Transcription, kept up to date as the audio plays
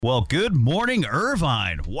Well, good morning,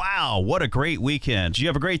 Irvine. Wow, what a great weekend. Did you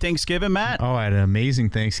have a great Thanksgiving, Matt? Oh, I had an amazing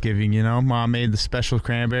Thanksgiving, Mom made the special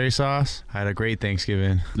cranberry sauce. I had a great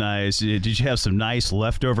Thanksgiving. Nice. Did you have some nice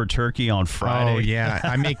leftover turkey on Friday? Oh, yeah.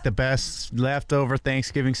 I make the best leftover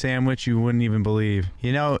Thanksgiving sandwich you wouldn't even believe.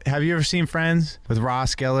 Have you ever seen Friends with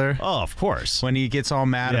Ross Geller? Oh, of course. When he gets all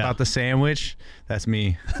mad about the sandwich, that's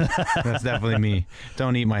me. That's definitely me.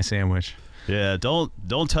 Don't eat my sandwich. Yeah, don't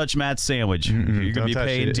touch Matt's sandwich. You're going to be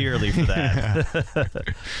paying dearly for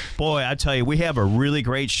that. Boy, I tell you, we have a really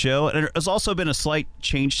great show. And there's also been a slight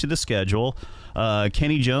change to the schedule.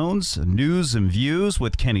 Kenny Jones, News and Views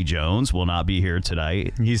with Kenny Jones, will not be here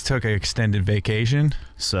tonight. He's took an extended vacation.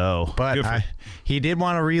 But he did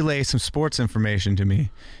want to relay some sports information to me.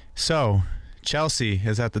 So Chelsea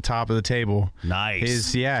is at the top of the table.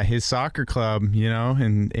 Nice. His soccer club,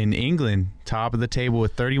 in England, top of the table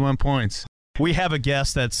with 31 points. We have a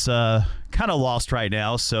guest that's kind of lost right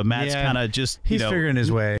now, so Matt's kind of just, he's figuring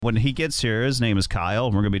his way. When he gets here, his name is Kyle,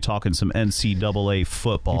 and we're going to be talking some NCAA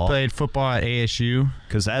football. He played football at ASU.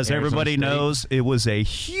 Because as everybody knows, it was a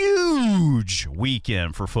huge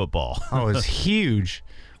weekend for football. Oh, it was huge.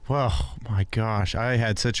 Well, my gosh, I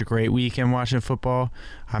had such a great weekend watching football.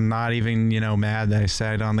 I'm not even, mad that I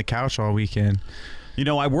sat on the couch all weekend.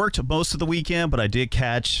 I worked most of the weekend, but I did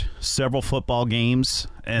catch several football games,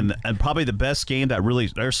 and probably the best game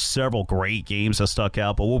there's several great games that stuck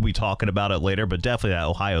out, but we'll be talking about it later, but definitely that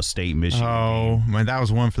Ohio State-Michigan game. Oh, man, that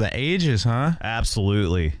was one for the ages, huh?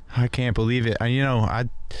 Absolutely. I can't believe it. I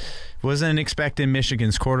wasn't expecting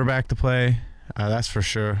Michigan's quarterback to play. That's for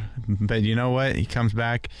sure. But you know what? He comes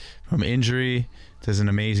back from injury, does an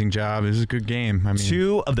amazing job. It was a good game.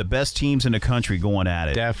 Two of the best teams in the country going at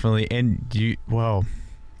it. Definitely. And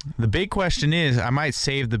the big question is, I might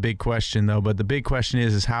save the big question though, but the big question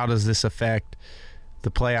is how does this affect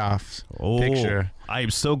the playoffs picture? I am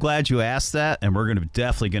so glad you asked that, and we're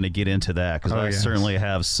definitely going to get into that because I certainly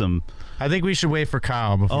have some. I think we should wait for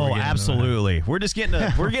Kyle before we get absolutely. Into that. We're just getting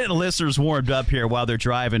the listeners warmed up here while they're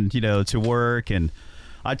driving, to work. And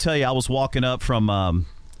I tell you, I was walking up from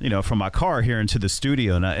my car here into the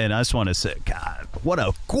studio, and I just want to say, God, what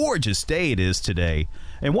a gorgeous day it is today.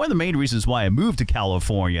 And one of the main reasons why I moved to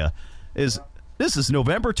California is this is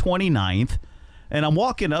November 29th, and I'm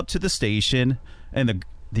walking up to the station, and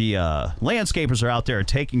the landscapers are out there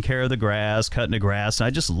taking care of the grass, cutting the grass, and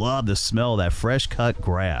I just love the smell of that fresh cut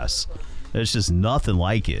grass. There's just nothing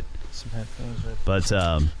like it. But,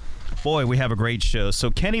 boy, we have a great show. So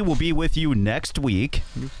Kenny will be with you next week,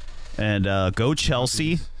 and go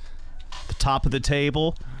Chelsea, the top of the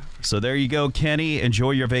table. So there you go, Kenny.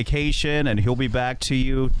 Enjoy your vacation, and he'll be back to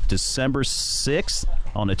you December 6th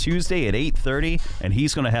on a Tuesday at 8:30, and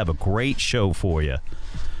he's going to have a great show for you.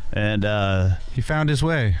 And he found his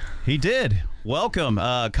way. He did. Welcome,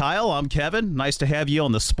 Kyle. I'm Kevin. Nice to have you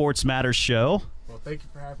on the Sports Matters show. Well, thank you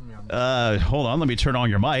for having me. Hold on. Let me turn on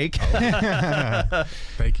your mic.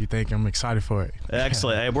 Thank you. I'm excited for it.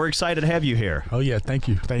 Excellent. We're excited to have you here. Oh, yeah. Thank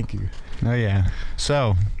you. Oh, yeah.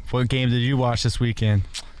 So, what game did you watch this weekend?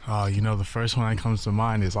 Oh, the first one that comes to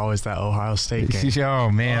mind is always that Ohio State game. Oh,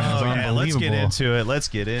 man. It was unbelievable. Let's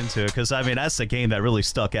get into it. Because, that's the game that really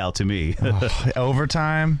stuck out to me.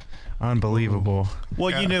 Overtime. Unbelievable.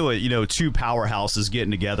 Well, you knew it. Two powerhouses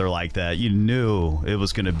getting together like that. You knew it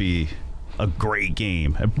was going to be a great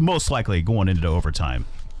game. Most likely going into overtime.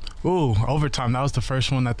 Ooh, overtime. That was the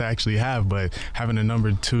first one that they actually have. But having a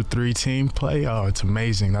number 2-3 team play, it's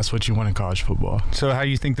amazing. That's what you want in college football. So how do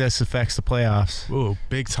you think this affects the playoffs? Ooh,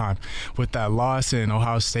 big time. With that loss in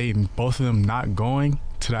Ohio State and both of them not going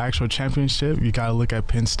to the actual championship, you got to look at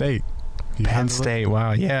Penn State. Penn State,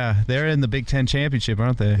 wow. Yeah, they're in the Big Ten championship,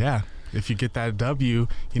 aren't they? Yeah. If you get that W,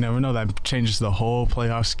 you never know. That changes the whole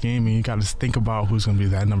playoff scheme, and you got to think about who's going to be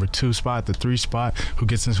that number 2 spot, the 3 spot,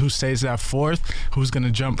 who stays at 4th, who's going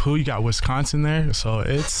to jump who. You got Wisconsin there, so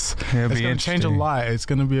it's going to change a lot. It's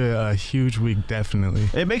going to be a huge week, definitely.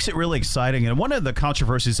 It makes it really exciting, and one of the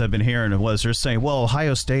controversies I've been hearing was they're saying, well,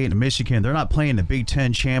 Ohio State and Michigan, they're not playing the Big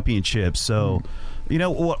Ten championship, so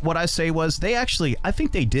what I say was I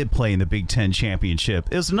think they did play in the Big Ten championship.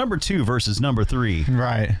 It was number 2 versus number 3.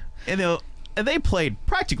 Right. And they played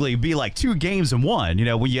practically be like 2 games in one,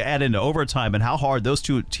 when you add into overtime and how hard those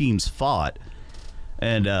two teams fought.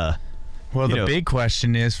 And the big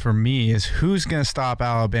question is for me is who's going to stop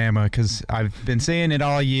Alabama? Because I've been saying it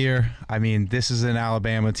all year. This is an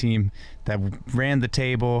Alabama team that ran the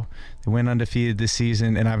table. They went undefeated this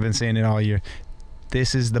season, and I've been saying it all year.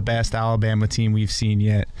 This is the best Alabama team we've seen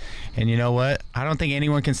yet. And you know what? I don't think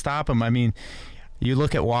anyone can stop them. You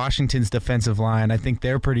look at Washington's defensive line, I think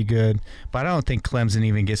they're pretty good, but I don't think Clemson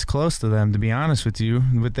even gets close to them, to be honest with you,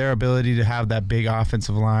 with their ability to have that big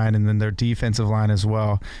offensive line and then their defensive line as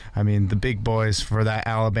well. I mean, the big boys for that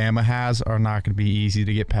Alabama has are not going to be easy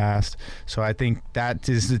to get past. So I think that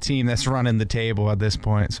is the team that's running the table at this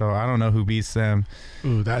point. So I don't know who beats them.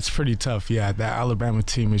 Ooh, that's pretty tough. Yeah, that Alabama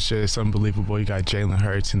team is just unbelievable. You got Jalen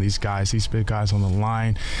Hurts and these big guys on the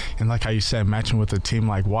line. And like how you said, matching with a team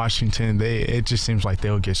like Washington, it just seems like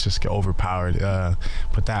they'll just get overpowered.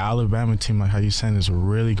 But that Alabama team, like how you said, is a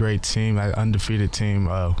really great team, that undefeated team.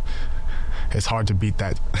 It's hard to beat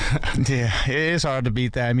that. Yeah, it is hard to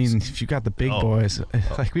beat that. I mean, if you got the big boys,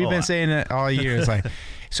 like we've been saying it all year, it's like,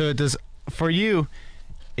 so it does, for you,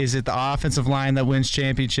 is it the offensive line that wins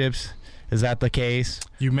championships? Is that the case?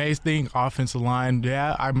 You may think offensive line.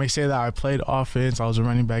 Yeah, I may say that I played offense. I was a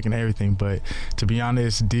running back and everything. But to be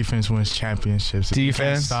honest, defense wins championships.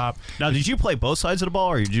 Defense? Stop. Now, did you play both sides of the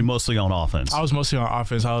ball, or did you mostly on offense? I was mostly on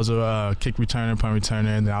offense. I was a kick returner, punt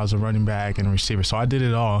returner, and then I was a running back and a receiver. So I did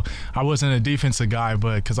it all. I wasn't a defensive guy,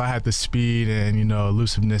 but because I had the speed and,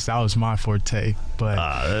 elusiveness, that was my forte.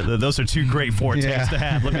 But those are two great fortes to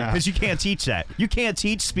have. Because you can't teach that. You can't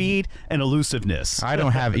teach speed and elusiveness. I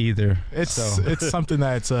don't have either. It's something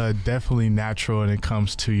that's definitely natural, and it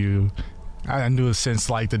comes to you. I knew it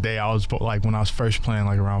since like the day I was when I was first playing,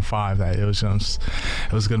 like around 5, that it was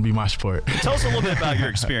going to be my sport. Tell us a little bit about your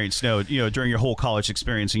experience, during your whole college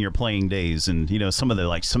experience and your playing days, and some of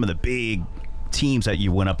the big teams that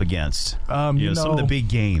you went up against. Some of the big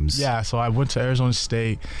games. Yeah, so I went to Arizona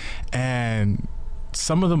State, and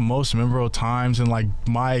some of the most memorable times and like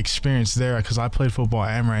my experience there, because I played football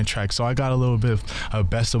and ran track, so I got a little bit of a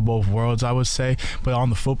best of both worlds, I would say. But on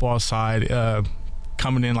the football side,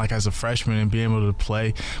 coming in like as a freshman and being able to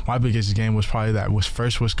play, my biggest game was probably that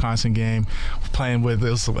first Wisconsin game, playing with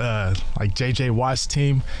this like JJ Watt's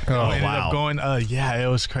team. Ended up going, it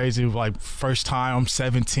was crazy. Like first time, I'm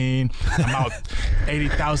 17, I'm out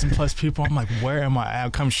 80,000 plus people. I'm like, where am I at?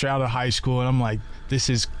 I'm coming straight out of high school, and I'm like, this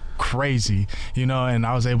is crazy, and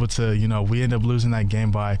I was able to, we ended up losing that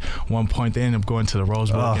game by 1 point. They ended up going to the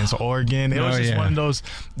Rose Bowl against Oregon. It was just one of those,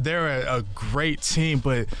 they're a great team,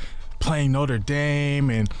 but playing Notre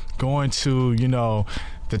Dame and going to,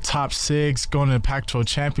 the top 6, going to the Pac-12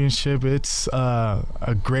 championship, it's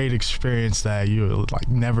a great experience that you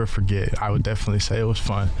never forget. I would definitely say it was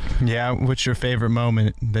fun. Yeah, what's your favorite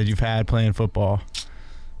moment that you've had playing football?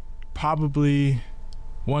 Probably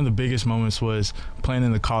one of the biggest moments was playing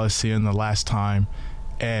in the Coliseum the last time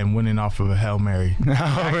and winning off of a Hail Mary.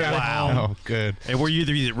 Wow. Oh, good. And were you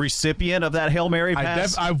the recipient of that Hail Mary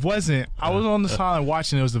pass? I wasn't. I was on the sideline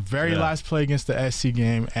watching. It was the very last play against the SC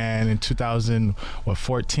game, and in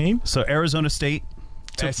 2014. So Arizona State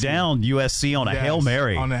took down USC on a Hail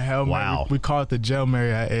Mary. On a Hail Mary. Wow. We call it the Jail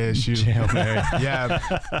Mary at ASU. Jail Mary.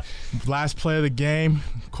 Yeah. Last play of the game,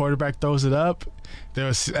 quarterback throws it up. There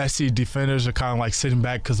was SC defenders are kind of like sitting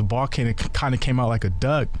back because the ball kind of came out like a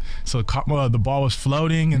duck. So the ball was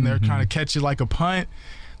floating, and they're trying to catch it like a punt.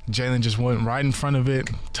 Jalen just went right in front of it,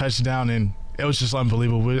 touchdown, and it was just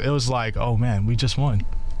unbelievable. It was like, oh, man, we just won.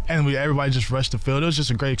 And everybody just rushed the field. It was just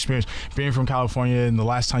a great experience. Being from California, and the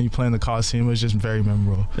last time you play in the Coliseum, it was just very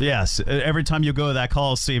memorable. Yes. Every time you go to that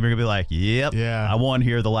Coliseum, you're going to be like, yep, I won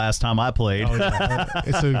here the last time I played. Oh, yeah.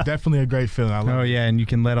 It's definitely a great feeling. I love it. And you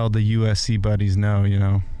can let all the USC buddies know,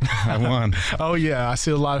 I won. Oh, yeah. I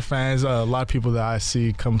see a lot of fans, a lot of people that I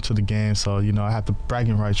see come to the game. So, I have the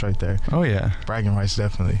bragging rights right there. Oh, yeah. Bragging rights,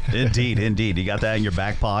 definitely. Indeed. You got that in your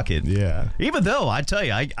back pocket. Yeah. Even though, I tell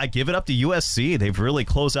you, I give it up to USC. They've really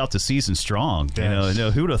closed out the season strong. Yes.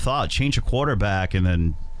 Who would have thought? Change a quarterback and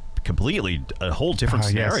then completely a whole different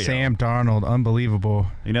scenario. Yeah, Sam Darnold, unbelievable.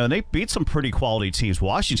 And they beat some pretty quality teams.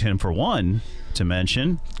 Washington, for one, to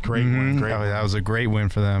mention. Great win. That was a great win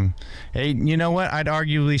for them. Hey, you know what? I'd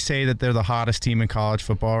arguably say that they're the hottest team in college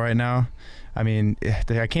football right now. I mean,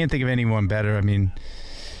 I can't think of anyone better. I mean,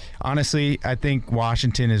 honestly, I think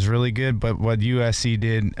Washington is really good, but what USC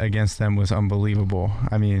did against them was unbelievable.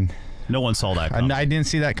 I mean, no one saw that coming. I didn't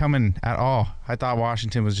see that coming at all. I thought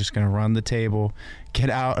Washington was just going to run the table, get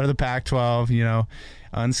out of the Pac-12,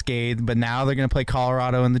 unscathed. But now they're going to play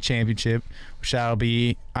Colorado in the championship, which that'll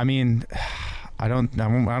be, I mean, I don't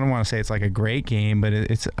want to say it's like a great game, but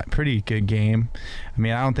it's a pretty good game. I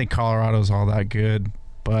mean, I don't think Colorado's all that good,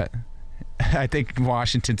 but I think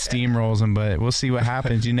Washington steamrolls them, but we'll see what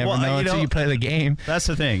happens. You never know until you play the game. That's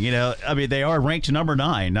the thing. I mean, they are ranked number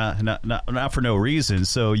 9, not for no reason.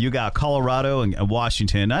 So you got Colorado and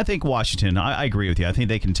Washington. I think Washington, I agree with you. I think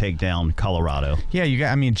they can take down Colorado. Yeah,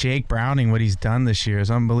 Jake Browning, what he's done this year is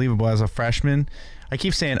unbelievable as a freshman. I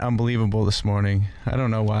keep saying unbelievable this morning. I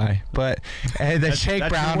don't know why. But Jake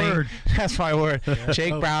Browning. That's my word.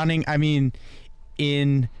 Jake Browning, I mean,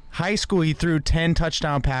 in high school, he threw 10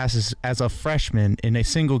 touchdown passes as a freshman in a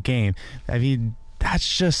single game. I mean,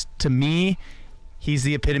 that's just, to me, he's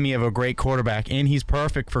the epitome of a great quarterback, and he's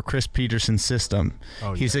perfect for Chris Peterson's system.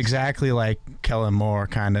 He's exactly like Kellen Moore,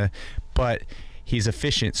 kind of, but he's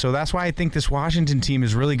efficient. So that's why I think this Washington team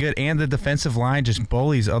is really good, and the defensive line just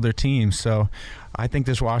bullies other teams. So I think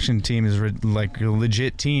this Washington team is like a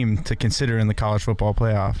legit team to consider in the college football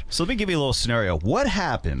playoff. So let me give you a little scenario. What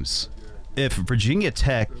happens if Virginia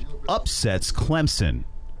Tech upsets Clemson?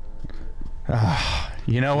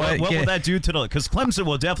 You know what? What will that do to the? Because Clemson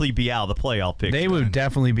will definitely be out of the playoff picture. They would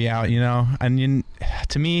definitely be out. And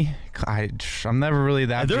to me, I'm never really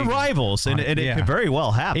that. They're rivals, and it could very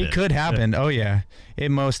well happen. It could happen. Oh yeah,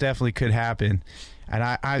 it most definitely could happen. And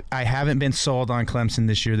I haven't been sold on Clemson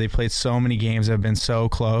this year. They played so many games that have been so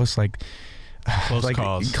close. Close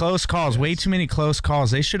calls. Yes. Way too many close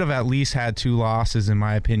calls. They should have at least had 2 losses, in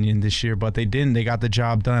my opinion, this year, but they didn't. They got the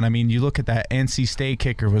job done. I mean, you look at that NC State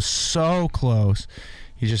kicker was so close.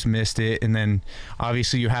 He just missed it. And then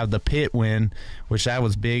obviously you have the Pitt win, which that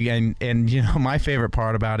was big. And my favorite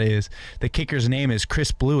part about it is the kicker's name is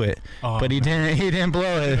Chris Blewett, but he didn't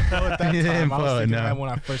blow it. He didn't blow it. No. When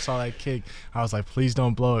I first saw that kick, I was like, please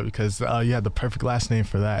don't blow it, because you had the perfect last name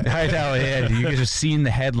for that. I know, yeah. You could just seen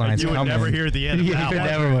the headlines coming. You would never hear the end of that. You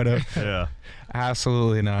never would have. Yeah.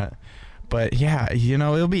 Absolutely not. But, yeah,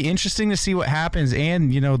 it'll be interesting to see what happens.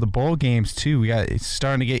 And, the bowl games, too. It's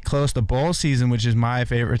starting to get close to bowl season, which is my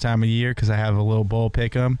favorite time of year because I have a little bowl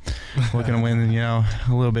pick 'em. Looking to win, a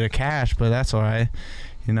little bit of cash, but that's all right.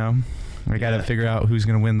 I got to figure out who's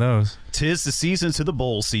going to win those. 'Tis the season to the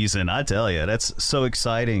bowl season. I tell you, that's so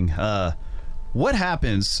exciting. What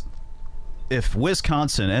happens if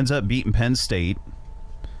Wisconsin ends up beating Penn State?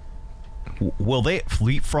 Will they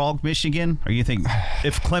leapfrog Michigan? Or you think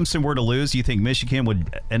if Clemson were to lose, you think Michigan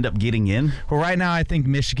would end up getting in? Well, right now I think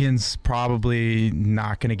Michigan's probably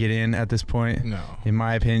not going to get in at this point. No. In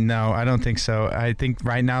my opinion, no, I don't think so. I think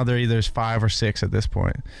right now they're either 5 or 6 at this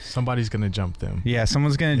point. Somebody's going to jump them. Yeah,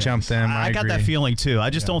 someone's going to jump them. I got that feeling too. I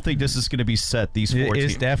just don't think this is going to be set, these 4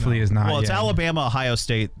 teams. It definitely is not. Well, it's Alabama, Ohio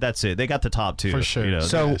State. That's it. They got the top 2. For sure.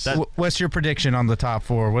 So what's your prediction on the top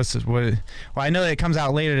 4? Well, I know that it comes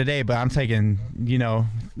out later today, but I'm taking, No,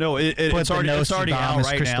 it's already out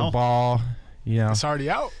right crystal now. Ball. It's already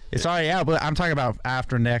out. It's already out, but I'm talking about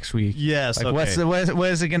after next week. Yes. Like, okay. what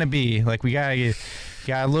is it going to be? Like, we gotta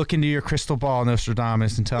look into your crystal ball,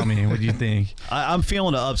 Nostradamus, and tell me what do you think. I'm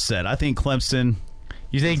feeling an upset. I think Clemson.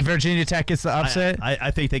 You think Virginia Tech gets the upset?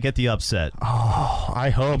 I think they get the upset. Oh, I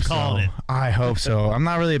hope so. I hope so. I'm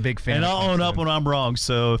not really a big fan. And I'll own up when I'm wrong.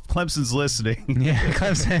 So if Clemson's listening,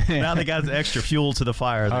 Clemson. Now they got the extra fuel to the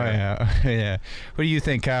fire there. Oh yeah. What do you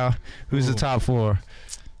think, Kyle? Who's the top 4?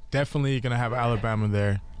 Definitely gonna have Alabama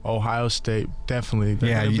there. Ohio State, definitely.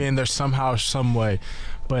 They're gonna be in there somehow, some way.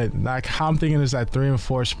 But like how I'm thinking is that 3 and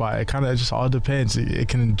 4 spot. It kind of just all depends. It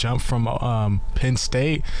can jump from Penn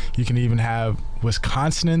State. You can even have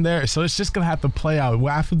Wisconsin in there. So it's just gonna have to play out.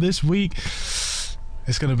 After this week,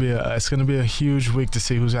 it's gonna be a huge week to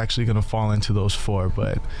see who's actually gonna fall into those 4.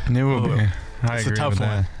 But it will be. It's a tough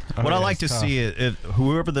one. What I like to see is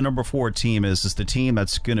whoever the number 4 team is the team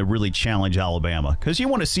that's going to really challenge Alabama, because you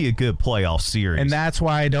want to see a good playoff series. And that's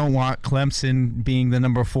why I don't want Clemson being the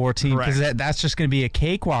number 4 team, because that's just going to be a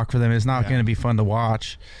cakewalk for them. It's not going to be fun to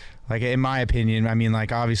watch. Like, in my opinion, I mean,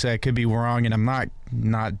 like, obviously I could be wrong, and I'm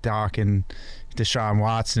not docking Deshaun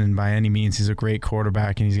Watson by any means. He's a great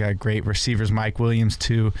quarterback, and he's got great receivers, Mike Williams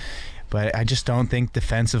too. But I just don't think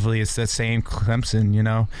defensively it's the same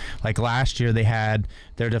Clemson, Like last year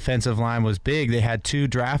their defensive line was big. They had 2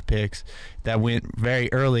 draft picks that went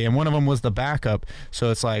very early, and one of them was the backup.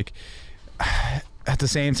 So it's like at the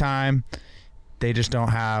same time, they just don't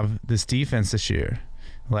have this defense this year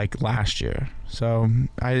like last year. So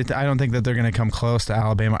I don't think that they're going to come close to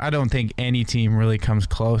Alabama. I don't think any team really comes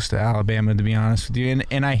close to Alabama, to be honest with you.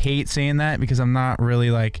 And I hate saying that because I'm not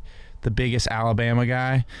really like the biggest Alabama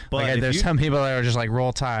guy. But like, there's some people that are just like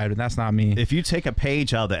roll tide, and that's not me. If you take a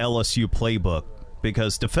page out of the LSU playbook,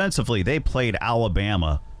 because defensively they played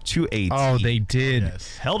Alabama to 18. Oh, they did.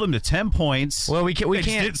 Yes. Held them to 10 points. Well, we They just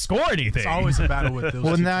can't didn't score anything. It's always a battle with those.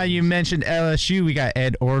 Well, two now teams. you mentioned LSU. We got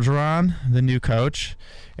Ed Orgeron, the new coach.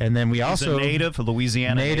 And then we He's also a native, a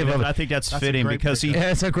Louisiana native. of- I think that's a fitting great because he. pickup.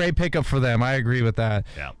 Yeah, it's a great pickup for them. I agree with that.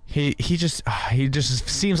 Yeah. He just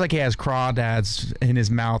seems like he has crawdads in his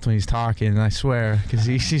mouth when he's talking. I swear, because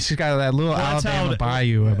he's just got that little That's Alabama how-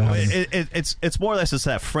 bayou about him. It's more or less it's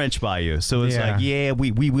that French bayou. So it's Yeah.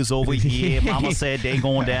 like, we was over here. Mama said they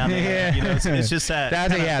going down there. Yeah. You know, it's just that.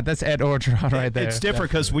 That's Ed Orgeron right there. It's different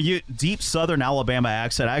because when you deep Southern Alabama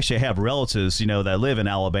accent, I actually have relatives, that live in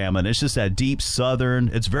Alabama, and it's just that deep Southern.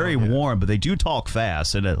 It's very warm, but they do talk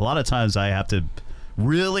fast, and a lot of times I have to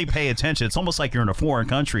really pay attention. It's almost like you're in a foreign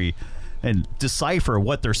country and decipher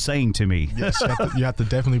what they're saying to me. Yes, you have to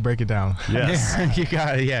definitely break it down. Yes. you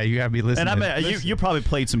got to be listening. And I mean, you probably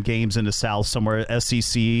played some games in the South somewhere,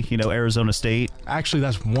 SEC, Arizona State. Actually,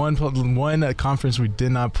 that's one conference we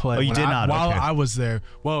did not play. Oh, you did not? While Okay. I was there.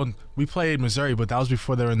 Well, we played Missouri, but that was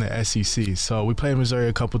before they were in the SEC. So we played Missouri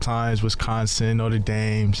a couple times, Wisconsin, Notre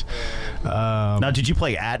Dame's. Now, did you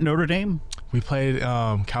play at Notre Dame? We played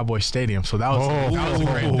Cowboy Stadium, so that was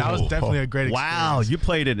great. That was definitely a great experience. Wow, you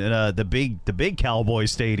played in the big Cowboy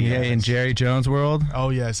Stadium. Yeah, in Jerry Jones' world. Oh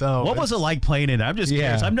yes. Oh, What was it like playing in? I'm just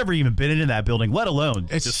curious. I've never even been in that building, let alone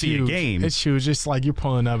to see huge. a game. It's huge. Just like you're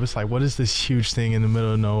pulling up. It's like, what is this huge thing in the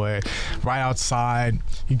middle of nowhere? Right outside.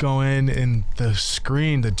 You go in, and the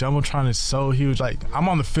screen, the jumbotron is so huge. Like, I'm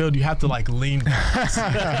on the field. You have to like lean back.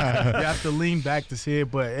 You have to lean back to see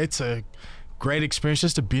it, but it's a great experience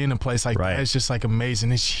just to be in a place like that. It's just like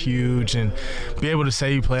amazing. It's huge, and be able to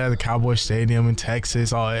say you play at the Cowboy Stadium in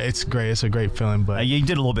Texas. Oh, it's great. It's a great feeling. But you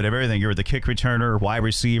did a little bit of everything. You were the kick returner, wide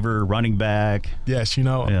receiver, running back. yes, you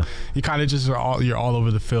kind of just you're all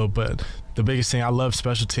over the field. But the biggest thing, I love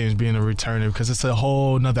special teams being a returner because it's a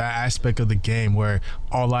whole nother aspect of the game where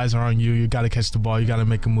all eyes are on you. You got to catch the ball. You got to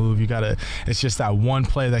make a move. It's just that one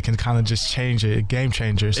play that can kind of just change it. A game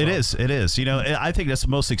changer. So. It is. I think that's the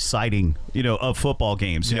most exciting, of football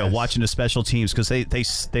games, watching the special teams because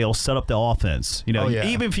they'll set up the offense.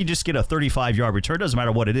 Even if you just get a 35-yard return, doesn't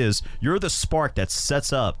matter what it is, you're the spark that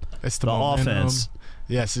sets up it's the offense.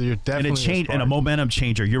 Yes, you're definitely and a momentum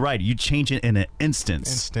changer. You're right. You change it in an instant,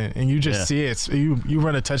 and you just see it. So you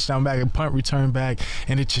run a touchdown back, a punt return back,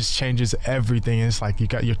 and it just changes everything. And it's like you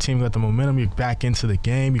got your team got the momentum. You're back into the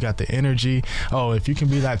game. You got the energy. Oh, if you can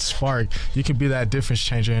be that spark, you can be that difference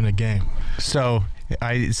changer in a game. So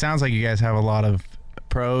it sounds like you guys have a lot of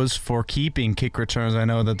pros for keeping kick returns. I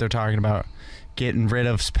know that they're talking about getting rid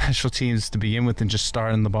of special teams to begin with and just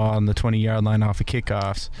starting the ball on the 20-yard line off of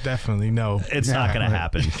kickoffs. Definitely no. It's not going to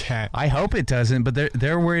happen. Can't. I hope it doesn't, but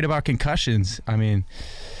they're worried about concussions. I mean,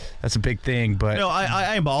 that's a big thing. But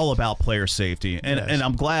I am all about player safety, and Yes. and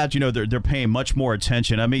I'm glad they're paying much more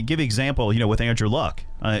attention. I mean, give an example, with Andrew Luck.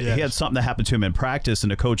 He had something that happened to him in practice,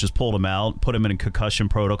 and the coaches pulled him out, put him in a concussion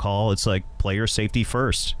protocol. It's like player safety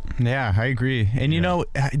first. yeah, I agree. And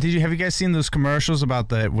have you guys seen those commercials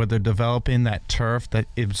about where they're developing that turf that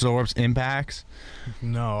absorbs impacts?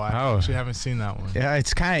 No, I actually haven't seen that one. Yeah,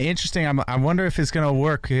 it's kind of interesting. I wonder if it's going to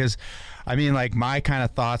work because, I mean, like my kind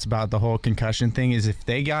of thoughts about the whole concussion thing is if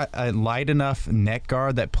they got a light enough neck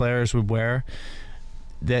guard that players would wear,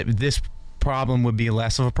 that this problem would be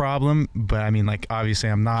less of a problem. But I mean, like, obviously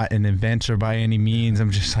I'm not an inventor by any means.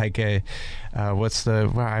 I'm just like I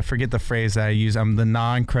forget the phrase that I use. I'm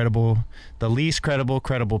the least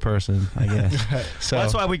credible person, I guess. So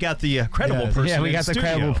that's why we got the credible person. Yeah, we got the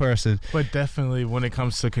credible person. But definitely, when it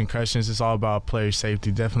comes to concussions, it's all about player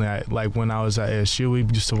safety. Definitely, like when I was at ASU, we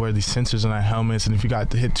used to wear these sensors on our helmets, and if you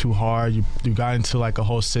got hit too hard, you got into like a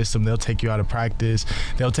whole system. They'll take you out of practice.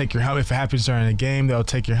 They'll take your helmet if it happens during a game. They'll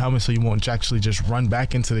take your helmet so you won't actually just run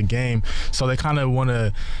back into the game. So they kind of want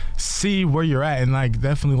to see where you're at, and like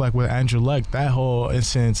definitely like with Andrew Luck, that whole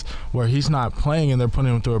instance where he's not playing and they're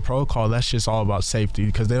putting him through a protocol, that's just all about safety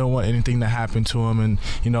because they don't want anything to happen to him, and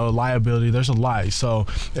liability, there's a lot. So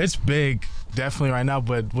it's big definitely right now,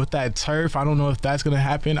 but with that turf, I don't know if that's going to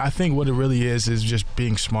happen. I think what it really is just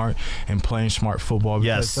being smart and playing smart football,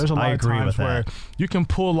 because yes, there's a lot of times where that. You can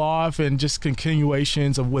pull off and just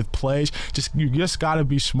continuations with plays. You just got to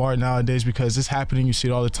be smart nowadays because it's happening. You see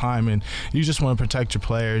it all the time, and you just want to protect your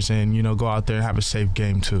players and go out there and have a safe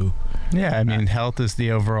game too. Yeah, I mean, health is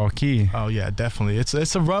the overall key. Oh yeah, definitely. It's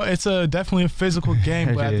definitely a physical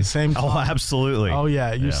game, but at the same time, oh, absolutely. Oh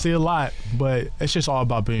yeah, you see a lot, but it's just all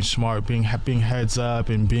about being smart, being heads up,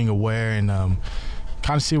 and being aware, and kind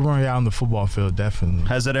of see where you're out on the football field. Definitely.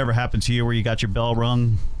 Has that ever happened to you where you got your bell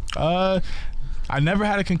rung? I never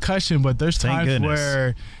had a concussion, but there's times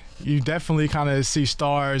where you definitely kind of see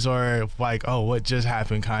stars or like, oh, what just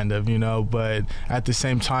happened, kind of, but at the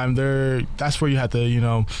same time, that's where you have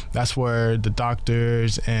to, that's where the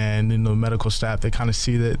doctors and the medical staff, they kind of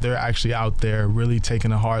see that they're actually out there really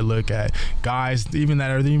taking a hard look at guys even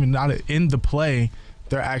that are even not in the play.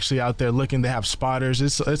 They're actually out there looking. They have spotters.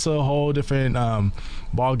 It's a whole different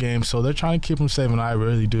ball game. So they're trying to keep them safe, and I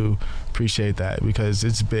really do appreciate that because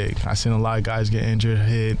it's big. I've seen a lot of guys get injured,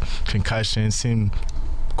 hit, concussions, seen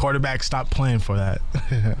quarterbacks stop playing for that.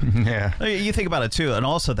 Yeah. You think about it, too, and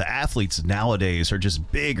also the athletes nowadays are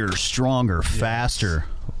just bigger, stronger, faster.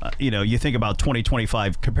 You think about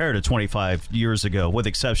 2025 compared to 25 years ago, with the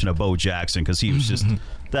exception of Bo Jackson, because he was just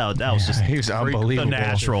that was just he was unbelievable. The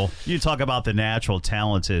natural. You talk about the natural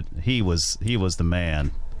talented. He was the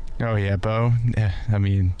man. Oh yeah, Bo. Yeah, I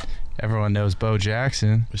mean, everyone knows Bo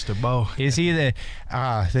Jackson. Mr. Bo. Is he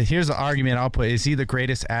here's the argument I'll put. Is he the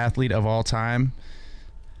greatest athlete of all time?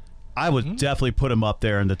 I would definitely put him up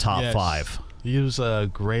there in the top 5. He was a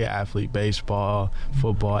great athlete, baseball,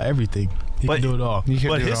 football, everything. He could do it all.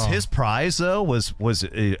 But his prize, though, was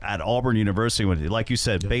at Auburn University. When, like you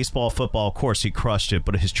said, baseball, football, of course, he crushed it.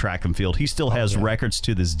 But his track and field, he still has records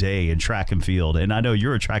to this day in track and field. And I know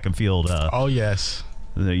you're a track and field. Oh, yes.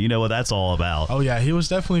 You know what that's all about. Oh, yeah. He was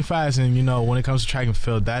definitely fast. And, when it comes to track and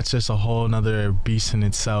field, that's just a whole other beast in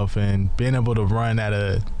itself. And being able to run at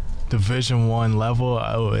a Division I level,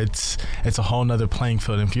 it's a whole nother playing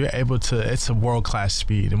field. If you're able to, it's a world-class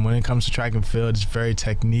speed. And when it comes to track and field, it's very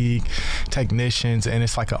technicians, and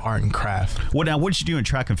it's like an art and craft. Well, now, what did you do in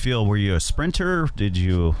track and field? Were you a sprinter?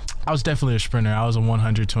 I was definitely a sprinter. I was a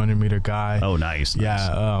 100, 200-meter guy. Oh, nice.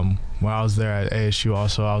 Yeah. When I was there at ASU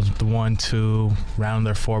also, I was the 1-2, round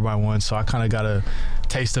their 4x1, so I kind of got a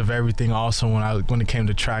taste of everything also when it came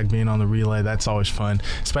to track, being on the relay. That's always fun.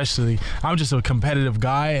 Especially, I'm just a competitive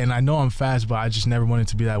guy, and I know I'm fast, but I just never wanted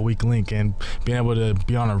to be that weak link. And being able to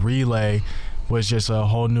be on a relay was just a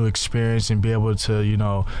whole new experience, and be able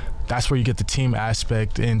to, that's where you get the team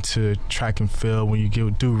aspect into track and field when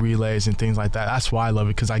you do relays and things like that. That's why I love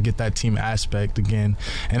it, because I get that team aspect again.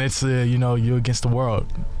 And it's, you against the world.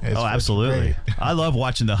 Absolutely. I love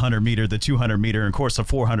watching the 100-meter, the 200-meter, and, of course, the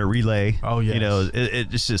 400 relay. Oh, yes.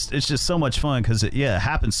 It's just so much fun because, it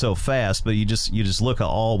happens so fast, but you just look at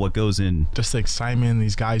all what goes in. Just the excitement,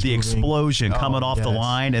 these guys the moving. Explosion coming off the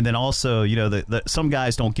line, and then also, some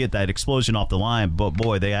guys don't get that explosion off the line, but,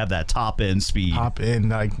 boy, they have that top-end speed. Top-end,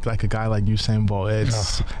 like a guy like Usain Bolt.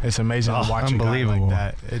 It's amazing to watch a guy like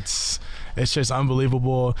that. It's just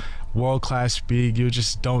unbelievable. World-class speed. You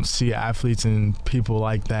just don't see athletes and people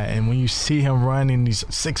like that. And when you see him running, he's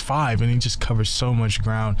 6'5", and he just covers so much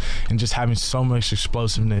ground and just having so much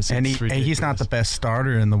explosiveness. And he's not the best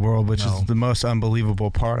starter in the world, which is the most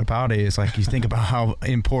unbelievable part about it. Is like you think about how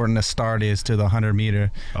important a start is to the 100-meter.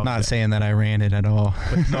 Not saying that I ran it at all.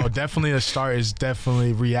 But no, definitely a start is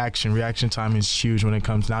definitely reaction. Reaction time is huge when it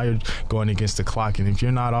comes. Now you're going against the clock, and if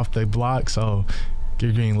you're not off the block,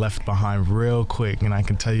 you're getting left behind real quick, and I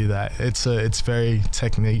can tell you that it's very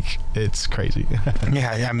technique. It's crazy.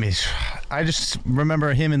 Yeah, I mean, I just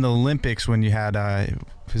remember him in the Olympics when you had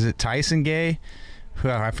was it Tyson Gay?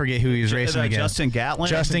 I forget who he was racing against. Justin Gatlin?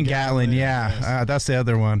 Justin Gatlin, yeah. That's the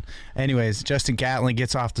other one. Anyways, Justin Gatlin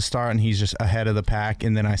gets off the start, and he's just ahead of the pack,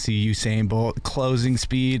 and then I see Usain Bolt, closing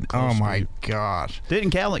speed. My gosh. Didn't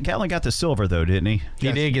Gatlin got the silver, though, didn't he?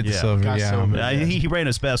 He did get the silver, yeah. He ran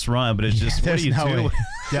his best run, but it's just, what do you do?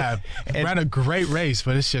 Yeah, ran a great race,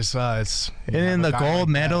 but it's just, and then the gold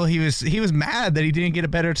medal, he was mad that he didn't get a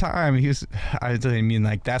better time. I mean,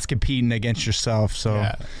 like, that's competing against yourself, so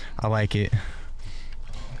I like it.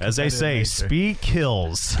 As they say, speed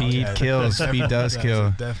kills. Speed kills. Speed does kill.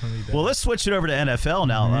 Definitely does. Well, let's switch it over to NFL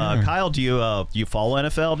now. Kyle, do you follow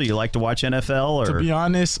NFL? Do you like to watch NFL? Or? To be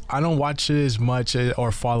honest, I don't watch it as much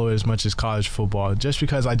or follow it as much as college football, just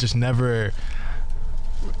because I just never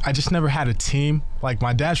had a team. Like,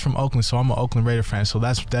 my dad's from Oakland, so I'm an Oakland Raider fan, so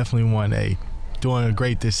that's definitely one. Doing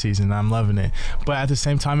great this season. I'm loving it. But at the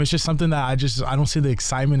same time, it's just something that I don't see the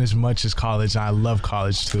excitement as much as college, and I love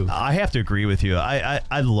college too. I have to agree with you.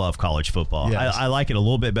 I love college football. Yes. I like it a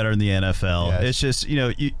little bit better than the NFL. Yes. It's just,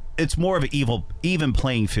 it's more of an even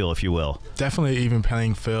playing field, if you will. Definitely even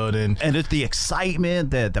playing field. And it's the excitement,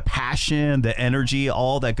 the passion, the energy,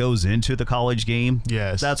 all that goes into the college game.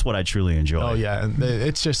 Yes. That's what I truly enjoy. Oh, yeah.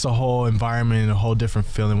 It's just a whole environment and a whole different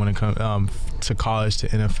feeling when it comes to college to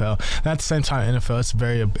NFL. And at the same time,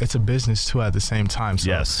 NFL, it's a business too at the same time. So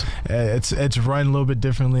yes. It's run a little bit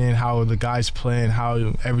differently in how the guys play and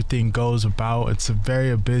how everything goes about. It's a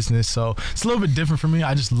business, so it's a little bit different for me.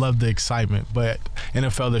 I just love the excitement. But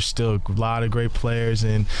NFL, there's still a lot of great players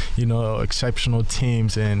and, exceptional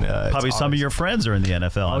teams. And probably some of your friends are in the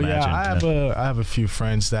NFL, I imagine. Yeah, I have a few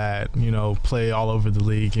friends that, play all over the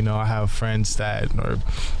league. I have friends that are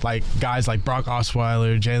like guys like Brock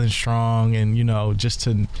Osweiler, Jalen Strong, and, just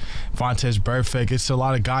to Vontaze Burfict. It's a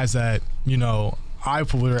lot of guys that, I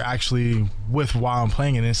were actually with while I'm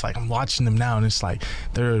playing, and it's like I'm watching them now, and it's like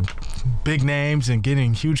they're big names and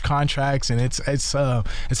getting huge contracts, and it's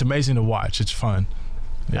amazing to watch. It's fun.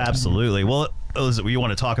 Yeah. Absolutely. Well, you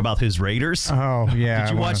want to talk about his Raiders? Oh yeah.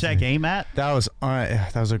 Did you watch that game, Matt? That was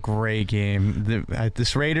a great game.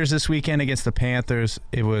 This Raiders this weekend against the Panthers.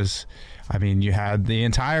 It was. I mean, you had the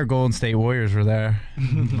entire Golden State Warriors were there,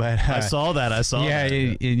 but I saw that. Yeah,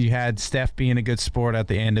 you had Steph being a good sport at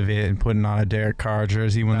the end of it and putting on a Derek Carr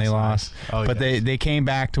jersey when they lost. Nice. Oh, but they came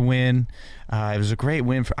back to win. It was a great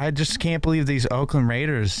win. I just can't believe these Oakland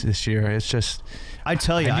Raiders this year. It's just. I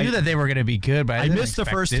tell you, I knew that they were going to be good, but I missed the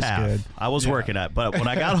first half. Good. I was working at, but when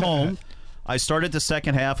I got home, I started the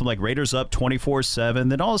second half. I'm like Raiders up 24-7.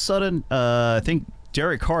 Then all of a sudden, I think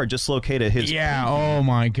Derek Carr dislocated his oh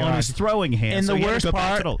my god, on his throwing hand. And so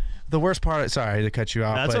the worst part, sorry to cut you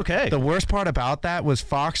off. That's okay. The worst part about that was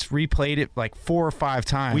Fox replayed it like 4 or 5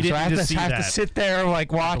 times. We didn't have to sit there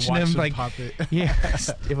like watching him like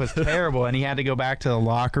yes, it was terrible, and he had to go back to the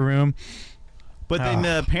locker room. But then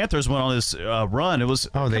the Panthers went on this run. It was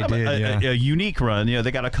a unique run.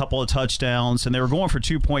 They got a couple of touchdowns, and they were going for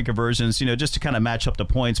 2-point conversions, just to kind of match up the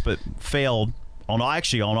points, but failed on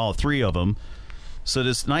all 3 of them. So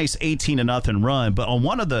this nice 18-0 run. But on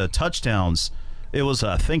one of the touchdowns, it was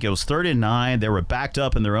I think it was 3rd and 9. They were backed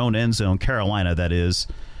up in their own end zone, Carolina that is,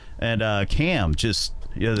 and Cam just.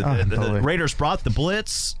 The Raiders brought the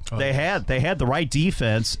blitz. They had the right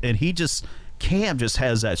defense, and Cam just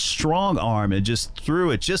has that strong arm and just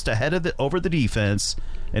threw it just ahead over the defense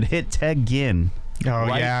and hit Ted Ginn.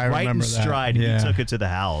 I remember in stride. that. Yeah. He took it to the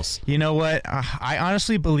house. You know what? I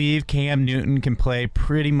honestly believe Cam Newton can play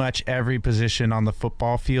pretty much every position on the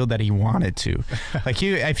football field that he wanted to.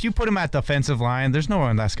 If you put him at the offensive line, there's no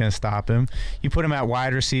one that's going to stop him. You put him at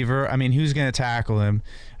wide receiver, I mean, who's going to tackle him?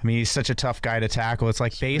 I mean, he's such a tough guy to tackle. It's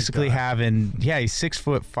like basically he's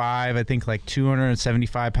 6'5", I think like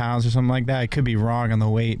 275 pounds or something like that. I could be wrong on the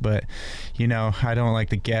weight, but I don't like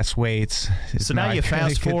to guess weights. So now you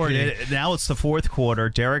fast forward. Now it's the fourth quarter.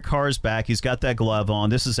 Derek Carr's back. He's got that glove on.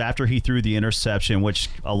 This is after he threw the interception, which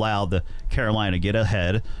allowed the Carolina to get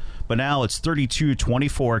ahead. But now it's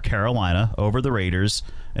 32-24 Carolina over the Raiders.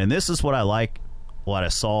 And this is what I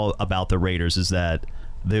saw about the Raiders is that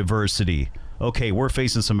the adversity. Okay, we're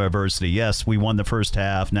facing some adversity. Yes, we won the first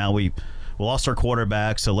half. Now we lost our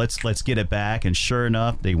quarterback, so let's get it back. And sure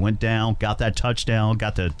enough, they went down, got that touchdown,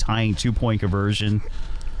 got the tying 2-point conversion.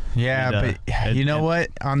 Yeah, but you know what?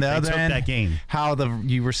 On the other end, that game.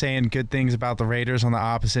 You were saying good things about the Raiders on the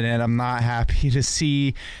opposite end. I'm not happy to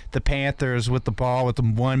see the Panthers with the ball with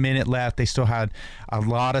 1 minute left. They still had a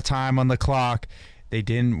lot of time on the clock. They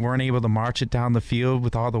weren't able to march it down the field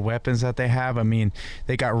with all the weapons that they have. I mean,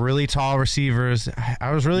 they got really tall receivers.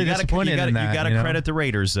 I was really disappointed in that. You got to credit the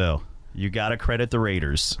Raiders, though. You got to credit the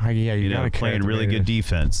Raiders. You got to playing really good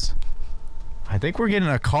defense. I think we're getting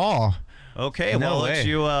a call. Okay, we'll let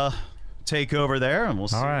you take over there, and we'll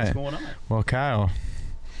see what's going on. Well, Kyle,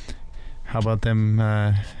 how about them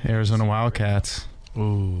Arizona Wildcats?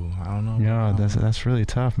 Ooh, I don't know. Yeah, that's really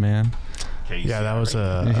tough, man. Yeah, that was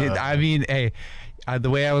I mean, hey. The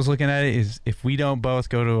way I was looking at it is if we don't both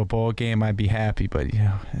go to a bowl game, I'd be happy. But,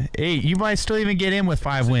 hey, you might still even get in with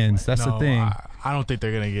 5 wins. That's the thing. I don't think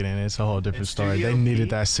they're going to get in. It's a whole different story. They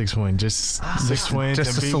needed that 6 win. Just 6 wins.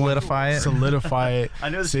 Just to solidify it. Solidify it. I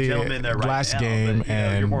know there's a gentleman there right last now, game, but,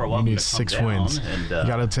 and you need 6 wins. And, you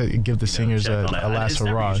got to give the singers a last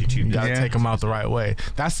hurrah. You got to take them out the right way.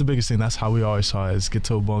 That's the biggest thing. That's how we always saw it, is get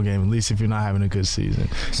to a bowl game, at least if you're not having a good season.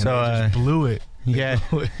 And so they just blew it. Yeah.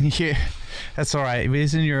 Yeah. That's all right.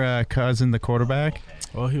 Isn't your cousin the quarterback?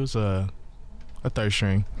 Well, he was a third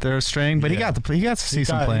string. Third string, but he got to see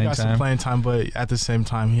some playing time. He got some playing time, but at the same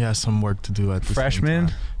time, he has some work to do at the freshman?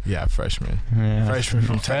 same time. Yeah, freshman. Yeah. Freshman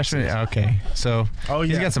from Texas. Okay, so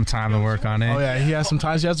he's got some time to work on it. Oh, yeah, he has some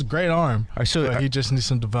time. He has a great arm. But he just needs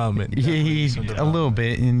some development. He's a little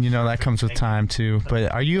bit, and that comes with time, too.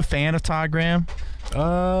 But are you a fan of Todd Graham?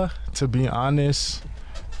 To be honest,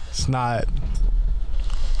 it's not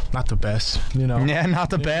the best, Yeah, not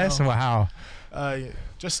the best? Wow.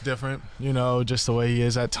 Just different, just the way he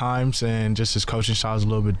is at times, and just his coaching style is a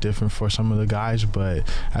little bit different for some of the guys. But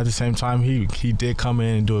at the same time, he did come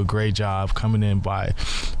in and do a great job coming in by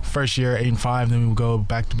first year 8-5, then we go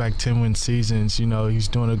back-to-back 10-win seasons. He's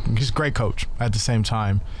he's a great coach at the same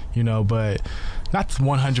time, but not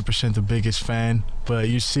 100% the biggest fan. But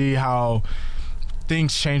you see how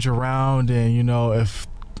things change around, and if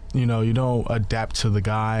you don't adapt to the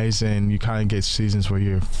guys, and you kind of get seasons where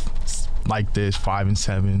you're like this,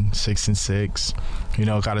 5-7,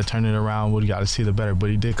 6-6. Got to turn it around. You got to see the better.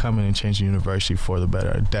 But he did come in and change the university for the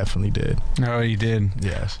better. Definitely did. No, he did.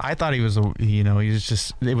 Yes. I thought he was,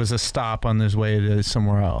 it was a stop on his way to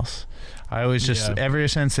somewhere else. I always ever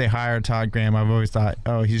since they hired Todd Graham, I've always thought,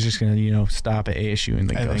 oh, he's just going to, stop at ASU and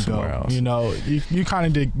then go somewhere else. You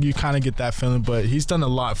kind of get that feeling, but he's done a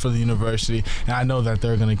lot for the university, and I know that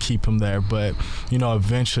they're going to keep him there. But,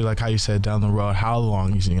 eventually, like how you said, down the road, how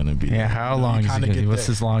long is he going to be? Yeah, how long is he going to be? What's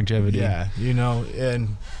his longevity? Yeah,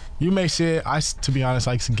 and you may see it. To be honest,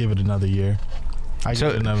 I can give it another year. Give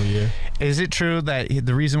it another year. Is it true that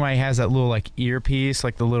the reason why he has that little earpiece,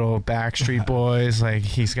 like the little Backstreet Boys,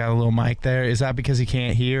 he's got a little mic there? Is that because he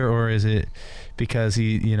can't hear, or is it because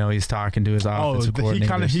he's talking to his offensive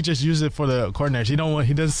coordinators? He just uses it for the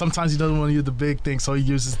coordinators. Sometimes he doesn't want to use the big thing, so he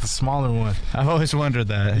uses the smaller one. I've always wondered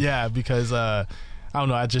that. Yeah, because I don't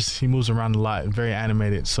know. He moves around a lot, very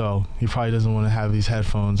animated, so he probably doesn't want to have these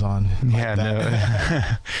headphones on. No.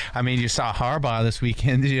 I mean, you saw Harbaugh this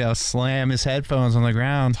weekend, slam his headphones on the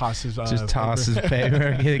ground, toss his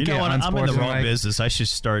paper. I'm in the wrong business. I should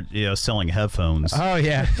start, selling headphones. Oh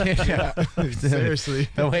yeah. Seriously,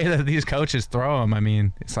 the way that these coaches throw them, I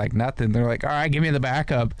mean, it's like nothing. They're like, all right, give me the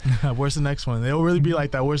backup. Where's the next one? They'll really be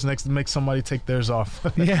like that. Where's the next to make somebody take theirs off?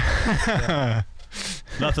 Yeah.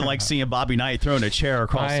 Nothing like seeing Bobby Knight throwing a chair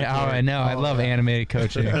across the court. I know. I love animated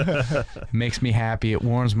coaching. It makes me happy. It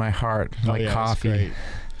warms my heart like coffee.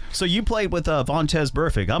 So you played with Vontaze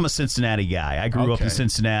Burfict. I'm a Cincinnati guy. I grew up in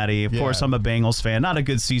Cincinnati. Of course, I'm a Bengals fan. Not a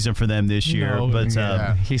good season for them this year.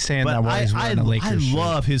 He's saying that while he's wearing the Lakers shirt. I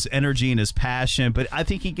love his energy and his passion, but I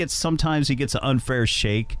think sometimes he gets an unfair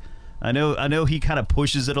shake. I know he kind of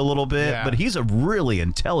pushes it a little bit, but he's a really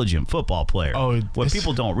intelligent football player.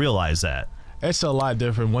 People don't realize that. It's a lot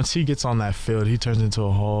different. Once he gets on that field, he turns into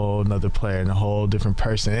a whole nother player and a whole different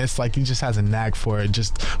person. It's like he just has a knack for it,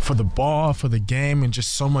 just for the ball, for the game, and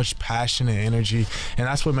just so much passion and energy. And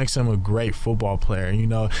that's what makes him a great football player.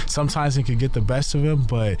 Sometimes he could get the best of him,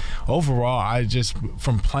 but overall,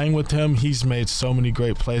 from playing with him, he's made so many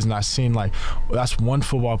great plays. And I've seen, that's one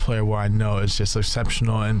football player where I know it's just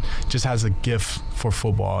exceptional and just has a gift for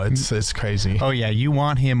football. It's crazy. Oh, yeah. You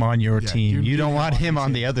want him on your team. You don't want him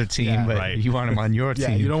on the other team, but you want him on your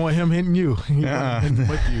team. You don't want him hitting you.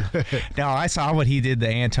 With you. No, I saw what he did to